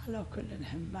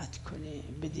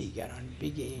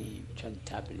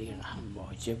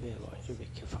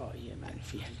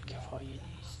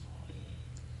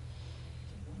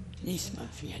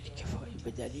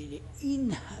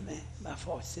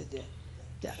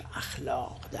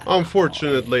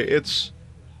 Unfortunately, it's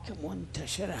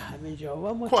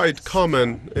quite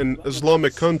common in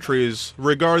Islamic countries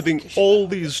regarding all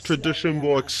these tradition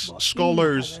books,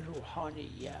 scholars,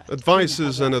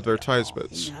 advices and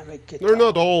advertisements. They're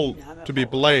not all to be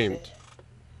blamed.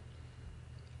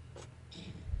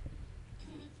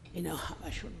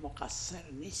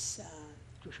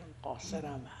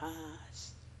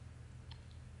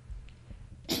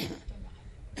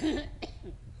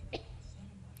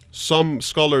 Some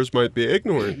scholars might be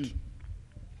ignorant.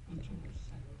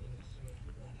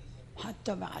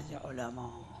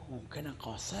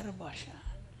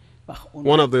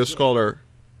 One of the scholars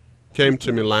came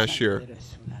to me last year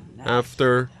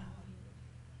after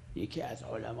he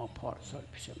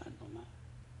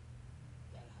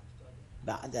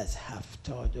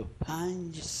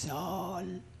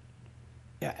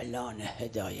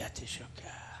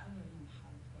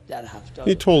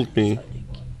told me,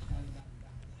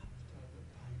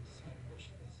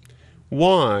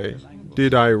 why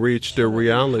did I reach the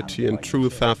reality and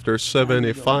truth after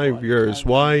 75 years?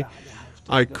 Why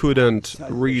I couldn't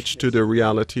reach to the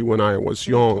reality when I was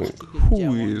young?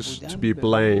 Who is to be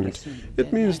blamed?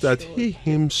 It means that he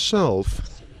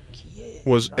himself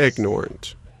was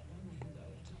ignorant.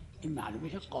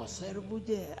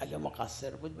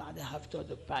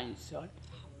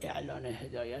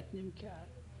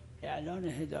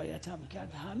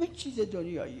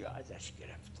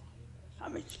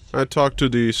 I talked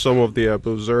to some of the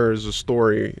Abu Zar's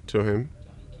story to him.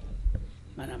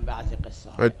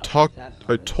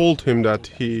 I told him that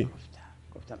he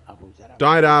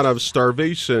died out of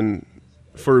starvation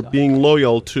for being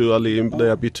loyal to Ali ibn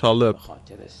Abi Talib.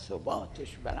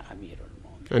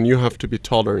 And you have to be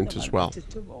tolerant as well.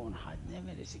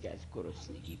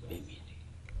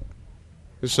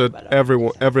 He said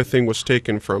everything was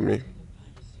taken from me.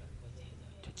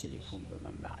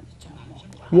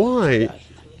 Why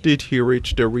did he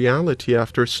reach the reality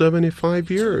after 75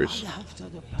 years?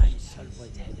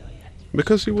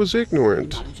 Because he was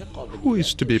ignorant. Who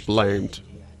is to be blamed?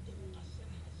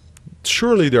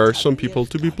 Surely there are some people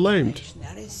to be blamed.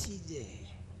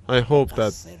 I hope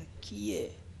that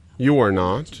you are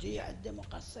not.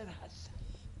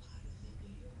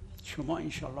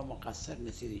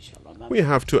 We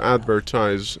have to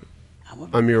advertise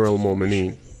Amir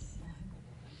al-Mu'mineen.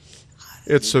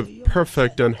 It's a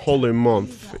perfect and holy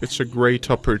month. It's a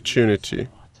great opportunity.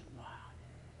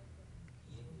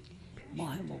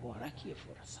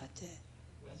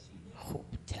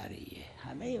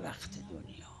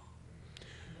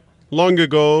 Long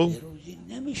ago,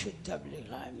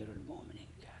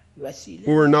 we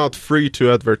were not free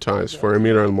to advertise for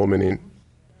Amir al-Mu'mineen.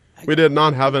 We did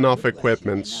not have enough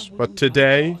equipments, but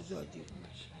today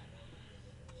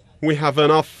we have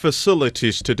enough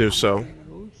facilities to do so.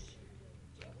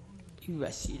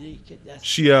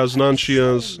 Shias,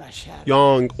 non-Shias,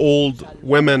 young, old,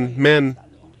 women, men,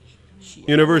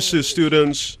 university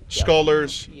students,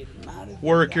 scholars,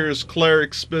 workers,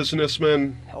 clerics,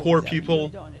 businessmen, poor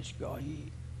people.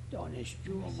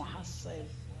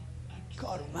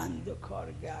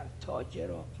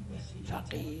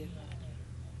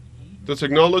 The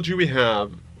technology we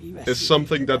have is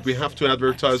something that we have to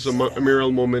advertise Amir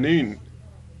al-Mu'mineen.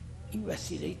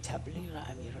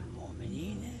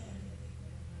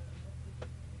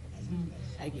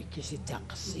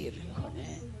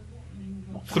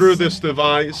 Through this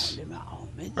device,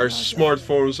 our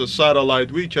smartphones, a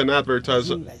satellite, we can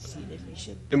advertise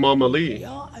Imam Ali.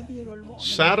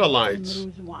 Satellites,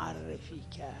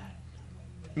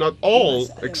 not all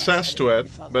access to it,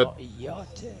 but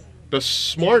the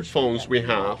smartphones we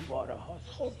have,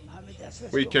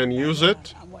 we can use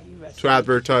it to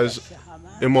advertise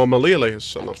Imam Ali alayhi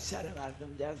salam.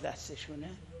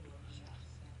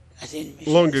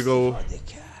 Long ago,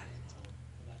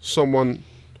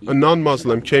 a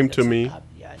non-Muslim came to me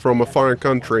from a foreign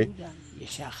country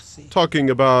talking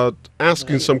about,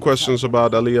 asking some questions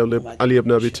about Ali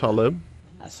ibn Abi Talib.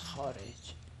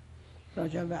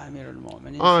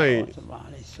 I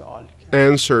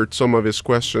answered some of his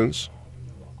questions.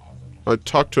 I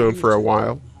talked to him for a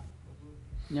while.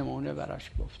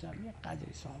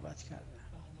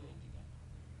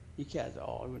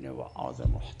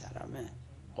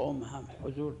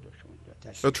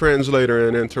 A translator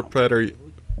and interpreter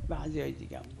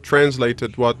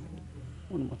translated what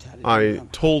I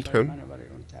told him.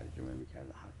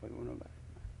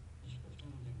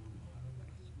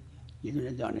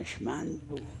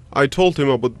 I told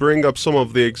him I would bring up some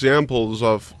of the examples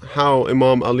of how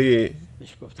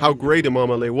great Imam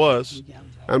Ali was,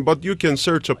 but you can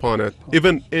search upon it.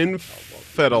 Even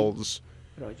infidels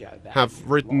have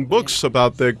written books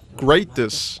about the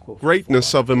greatness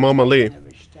of Imam Ali.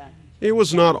 He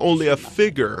was not only a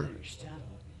figure,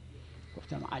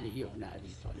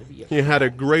 he had a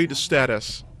great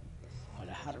status.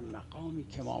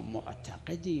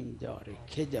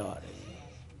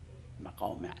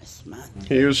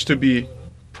 He used to be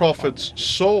Prophet's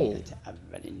soul.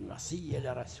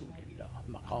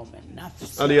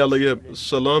 Ali alayhi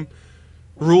salam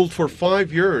ruled for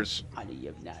 5 years.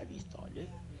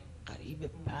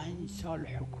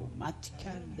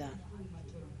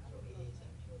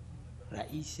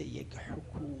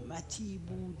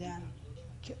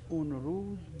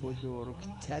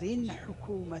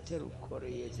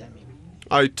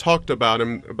 I talked about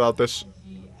him, about this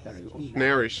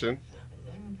narration.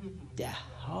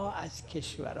 از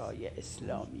کشورهای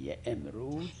اسلامی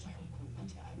امروز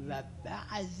و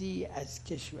بعضی از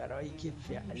کشورهایی که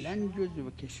فعلا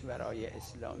جزو کشورهای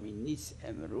اسلامی نیست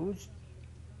امروز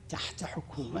تحت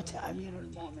حکومت امیر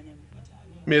المؤمنین.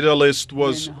 Middle East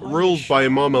was ruled by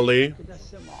Imam Ali.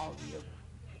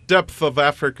 Depth of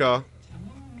Africa,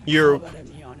 Europe,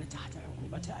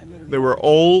 they were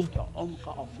all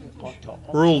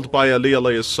ruled by Ali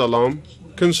alayhi salam.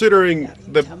 Considering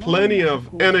the plenty of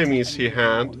enemies he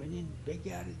had,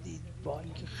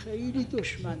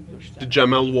 the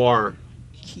Jamal War,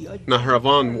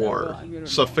 Nahravan War,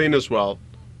 Siffin as well,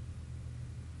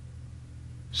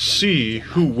 see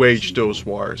who waged those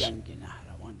wars.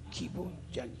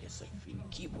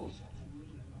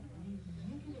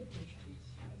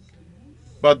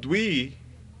 But we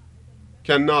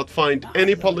cannot find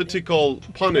any political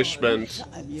punishment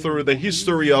through the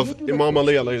history of Imam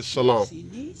Ali alayhi salam.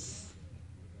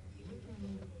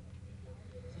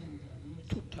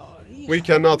 We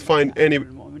cannot find any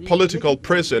political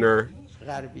prisoner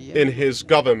in his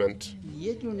government.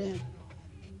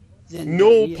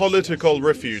 No political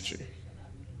refugee.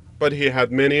 But he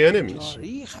had many enemies.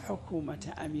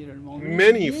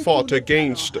 Many fought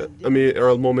against Amir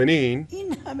al-Mu'mineen,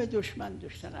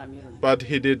 but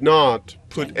he did not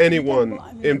put anyone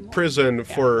in prison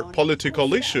for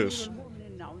political issues.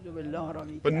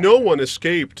 But no one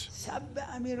escaped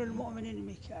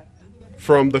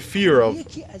from the fear of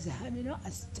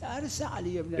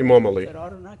Imam Ali.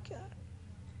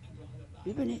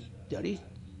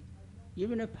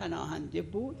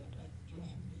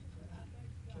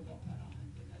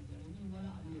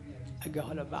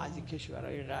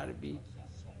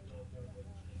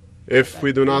 If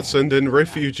we do not send in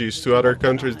refugees to other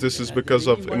countries, this is because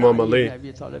of Imam Ali.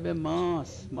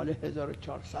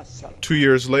 2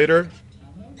 years later,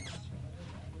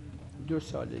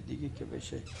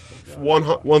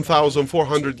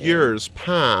 1,400 years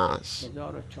pass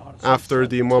after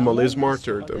the Imam Ali's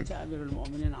martyrdom.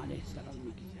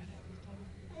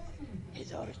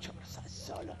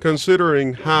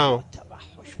 Considering how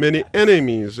many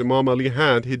enemies Imam Ali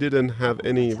had, he didn't have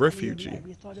any refugee.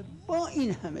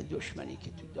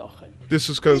 This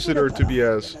is considered to be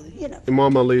as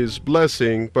Imam Ali's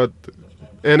blessing, but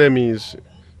enemies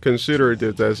considered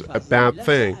it as a bad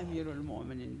thing.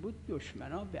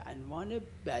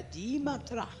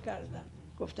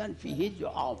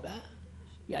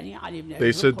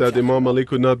 They said that Imam Ali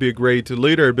could not be a great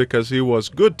leader because he was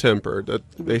good-tempered.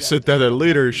 They said that a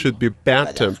leader should be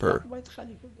bad-tempered.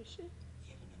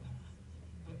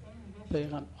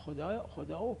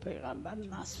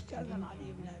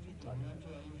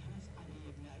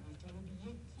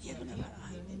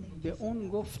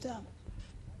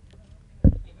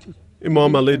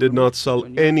 Imam Ali did not sell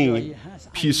any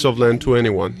piece of land to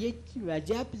anyone. He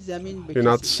did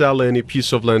not sell any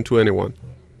piece of land to anyone.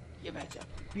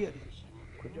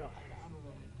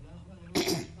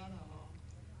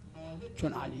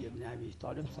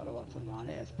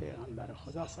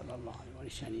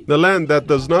 The land that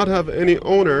does not have any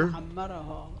owner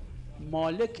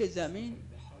مالک زمین،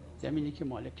 زمینی که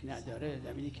مالک نداره،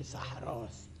 زمینی که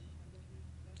صحراست،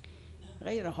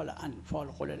 غیر حال انفال،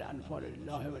 قل الانفال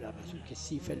لله و للرسول که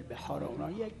سیف البحار،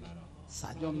 اونا یک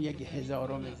صدم، یک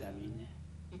هزارم زمینه.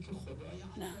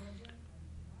 نه.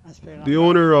 The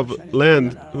owner of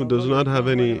land who does not have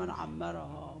any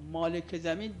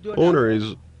owner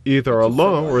is either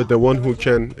Allah or the one who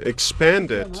can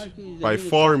expand it by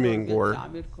farming or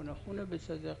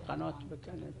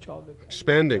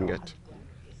expanding it.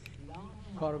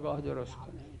 کارگاه درست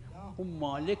کنه. اون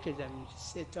مالک زمین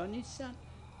سه تا نیستن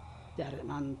در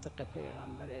منطق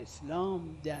پیغمبر اسلام،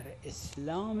 در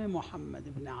اسلام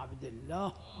محمد بن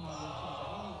عبدالله.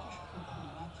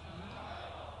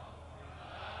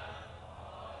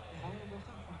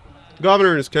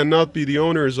 Governors cannot be the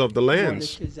owners of the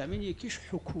lands. مالک زمین یکیش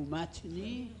حکومت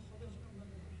نی.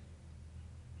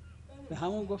 به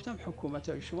همون گفتم حکومت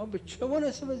های شما به چه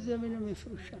مناسبت زمین رو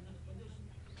میفروشن؟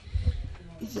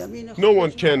 No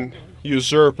one can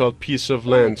usurp a piece of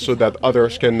land so that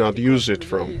others cannot use it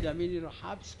from.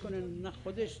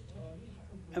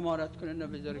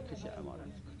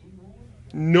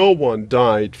 No one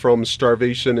died from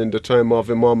starvation in the time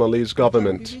of Imam Ali's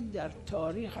government.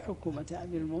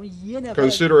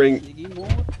 Considering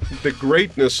the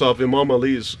greatness of Imam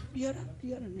Ali's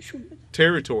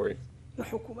territory,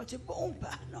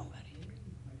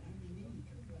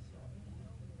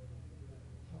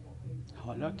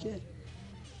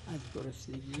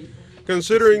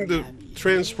 considering the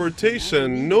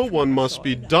transportation, no one must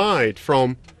be died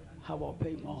from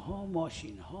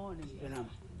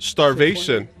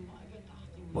starvation.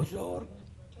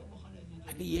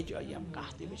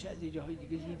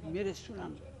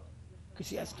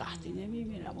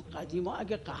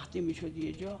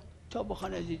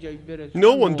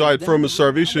 No one died from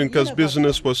starvation because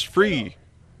business was free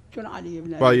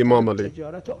by Imam Ali.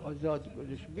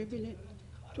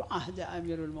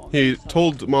 He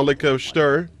told Malik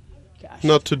al-Shtar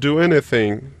not to do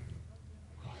anything,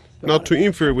 not to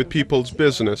interfere with people's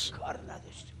business.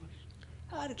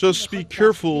 Just be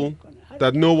careful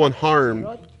that no one harm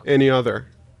any other.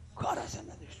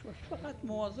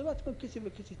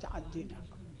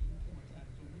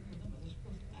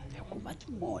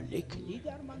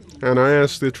 And I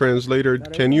asked the translator,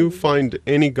 can you find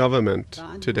any government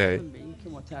today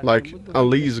like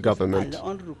Ali's government?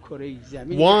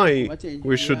 Why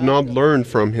we should not learn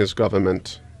from his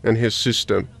government and his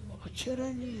system?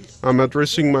 I'm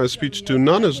addressing my speech to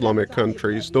non-Islamic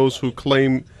countries, those who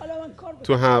claim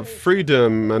to have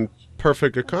freedom and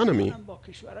perfect economy.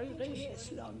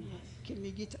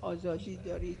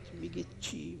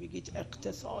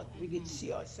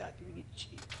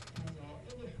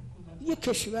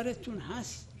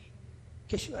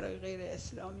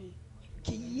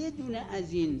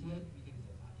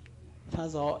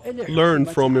 Learn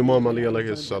from Imam Ali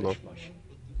alayhi salam.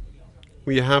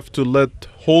 We have to let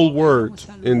whole word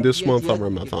in this month of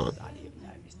Ramadan.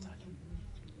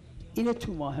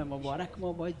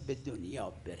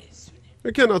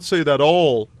 We cannot say that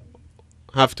all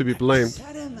have to be blamed,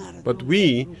 but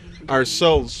we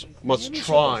ourselves must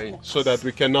try so that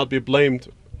we cannot be blamed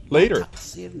later.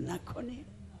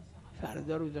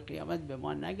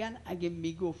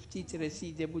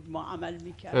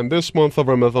 And this month of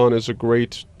Ramadan is a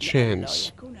great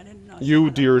chance.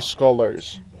 You, dear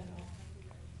scholars,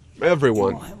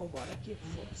 everyone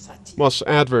must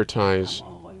advertise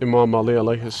Imam Ali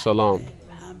alayhi salam.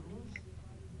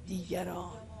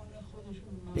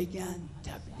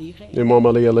 Imam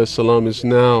Ali alayhi salam is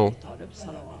now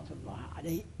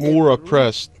more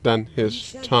oppressed than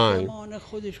his time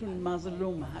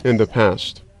in the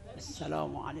past.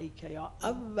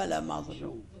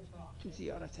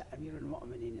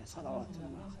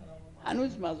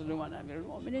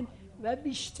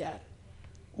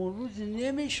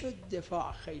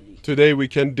 Today we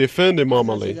can defend Imam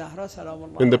Ali.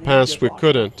 In the past we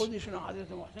couldn't.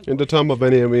 In the time of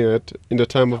many Eminent, in the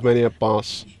time of many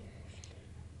Abbas,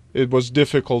 it was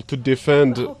difficult to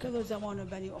defend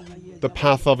the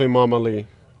path of Imam Ali.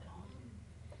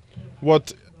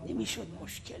 What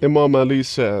Imam Ali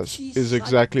says is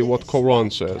exactly what Quran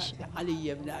says.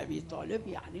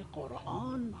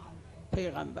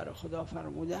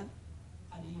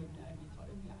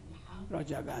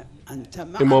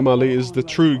 Imam Ali is the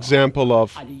true example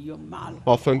of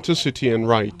authenticity and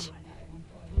right.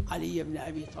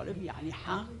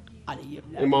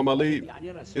 Imam Ali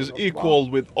is equal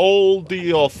with all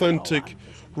the authentic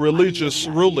religious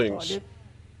rulings.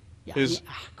 His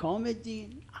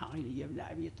علي بن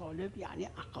أبي طالب يعني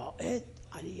عقائد،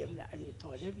 علي بن أبي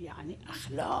طالب يعني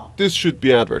أخلاق. This should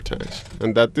be advertised,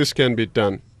 and that this can be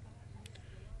done.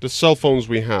 The cell phones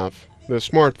we have, the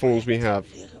smartphones we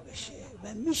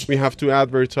have to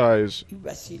advertise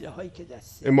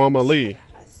Imam Ali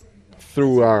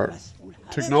through our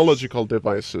technological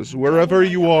devices. Wherever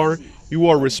you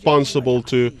are responsible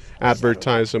to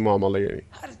advertise Imam Ali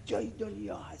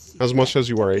as much as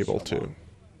you are able to.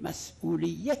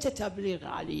 مسئولیت تبلیغ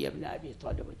علی ابن ابی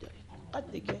طالب دارید.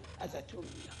 قدی که ازتون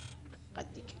میاد،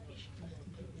 قدی که میشه.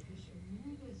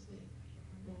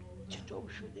 چطور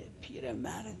شده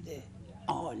پیرمرد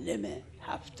عالم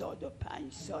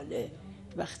 75 ساله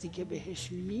وقتی که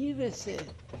بهش میرسه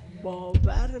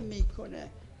باور میکنه.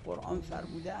 قرآن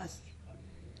فرموده است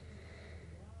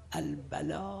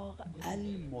البلاغ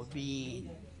المبین.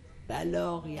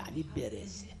 بلاغ یعنی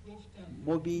برسه،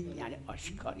 مبین یعنی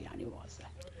آشکار، یعنی واضح.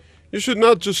 You should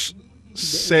not just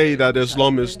say that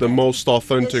Islam is the most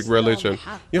authentic religion.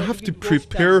 You have to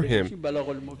prepare him.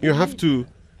 You have to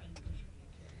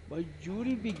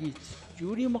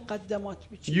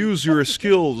use your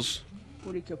skills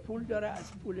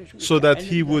so that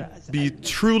he would be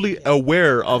truly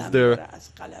aware of the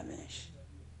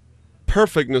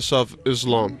perfectness of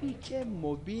Islam.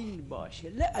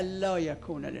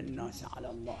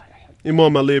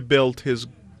 Imam Ali built his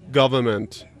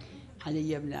government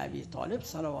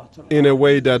in a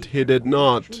way that he did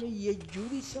not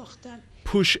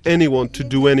push anyone to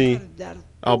do any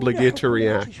obligatory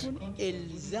act.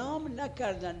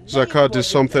 Zakat is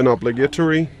something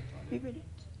obligatory.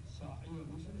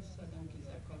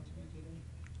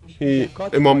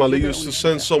 Imam Ali used to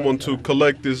send someone to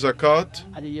collect the zakat.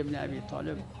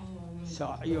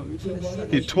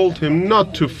 He told him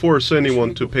not to force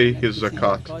anyone to pay his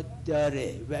zakat.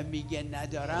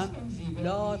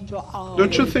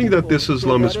 Don't you think that this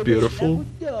Islam is beautiful?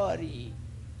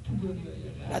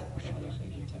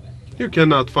 You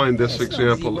cannot find this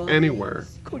example anywhere.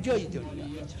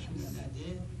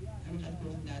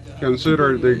 Consider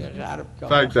the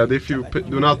fact that if you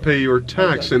do not pay your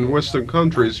tax in Western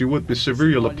countries, you would be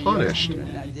severely punished.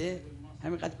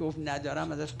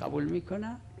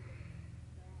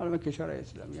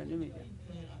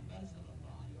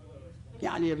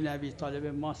 يعني ابن ابي طالب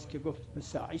ماست که گفت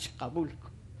مساعیش قبول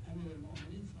کن.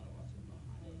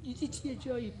 دیدید یه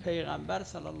جایی پیغمبر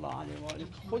صلی الله علیه و آله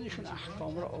خودشون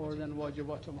احکام را آوردن،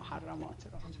 واجبات و محرمات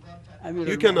را.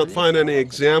 You cannot find any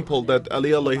example that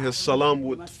Ali alayhi salam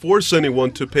would force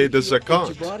anyone to pay the zakat.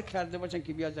 اجبار کرده باشن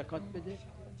که بیا زکات بده،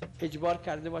 اجبار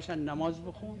کرده باشن نماز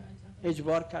بخون،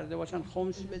 اجبار کرده باشن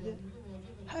خمس بده.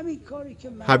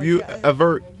 Have you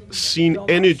ever seen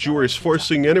any Jews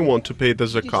forcing anyone to pay the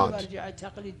zakat?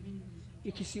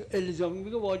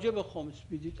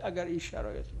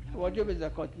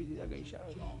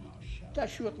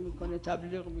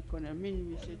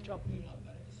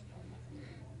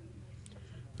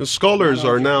 The scholars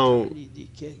are now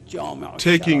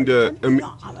taking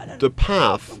the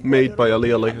path made by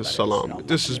Ali alayhi salam.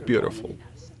 This is beautiful.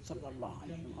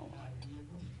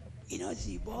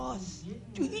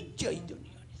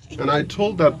 And I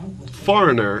told that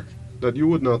foreigner that you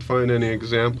would not find any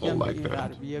example like that.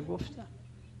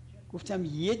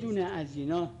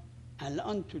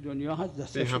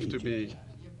 They have to be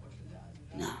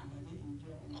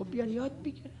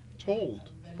told.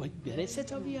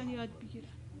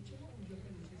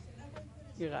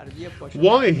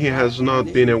 Why he has not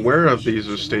been aware of these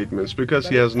statements? Because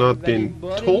he has not been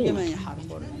told.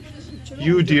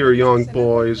 You, dear young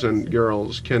boys and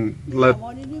girls, can let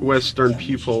Western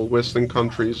people, Western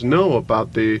countries know about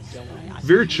the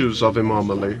virtues of Imam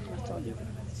Ali.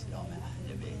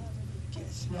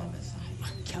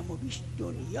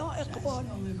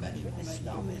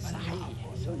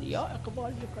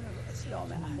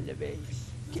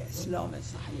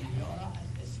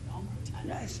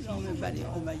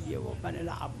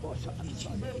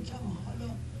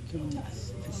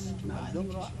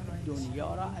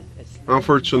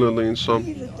 Unfortunately, in some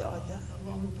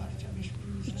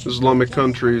Islamic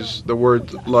countries, the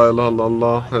word La ilaha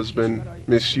illallah has been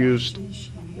misused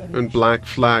in black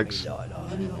flags.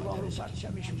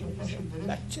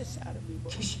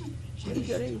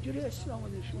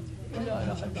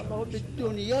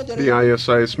 The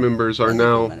ISIS members are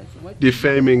now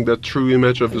defaming the true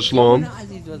image of Islam.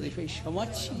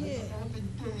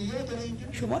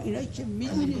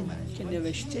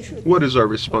 What is our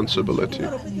responsibility?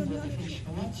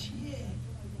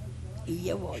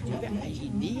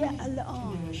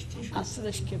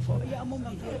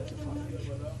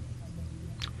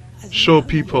 Show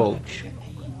people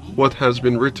what has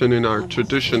been written in our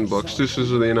tradition books. This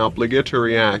is an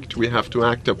obligatory act we have to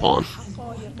act upon.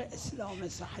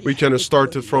 We can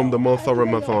start it from the month of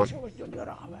Ramadan.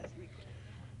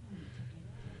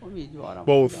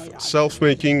 Both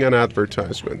self-making and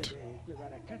advertisement.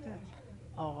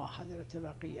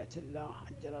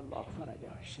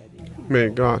 May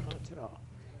God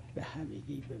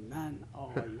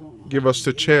give us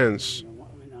the chance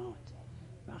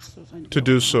to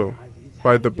do so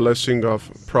by the blessing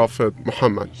of Prophet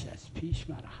Muhammad.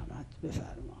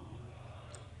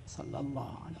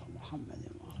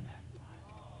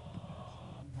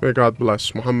 May God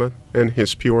bless Muhammad and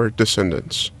his pure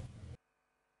descendants.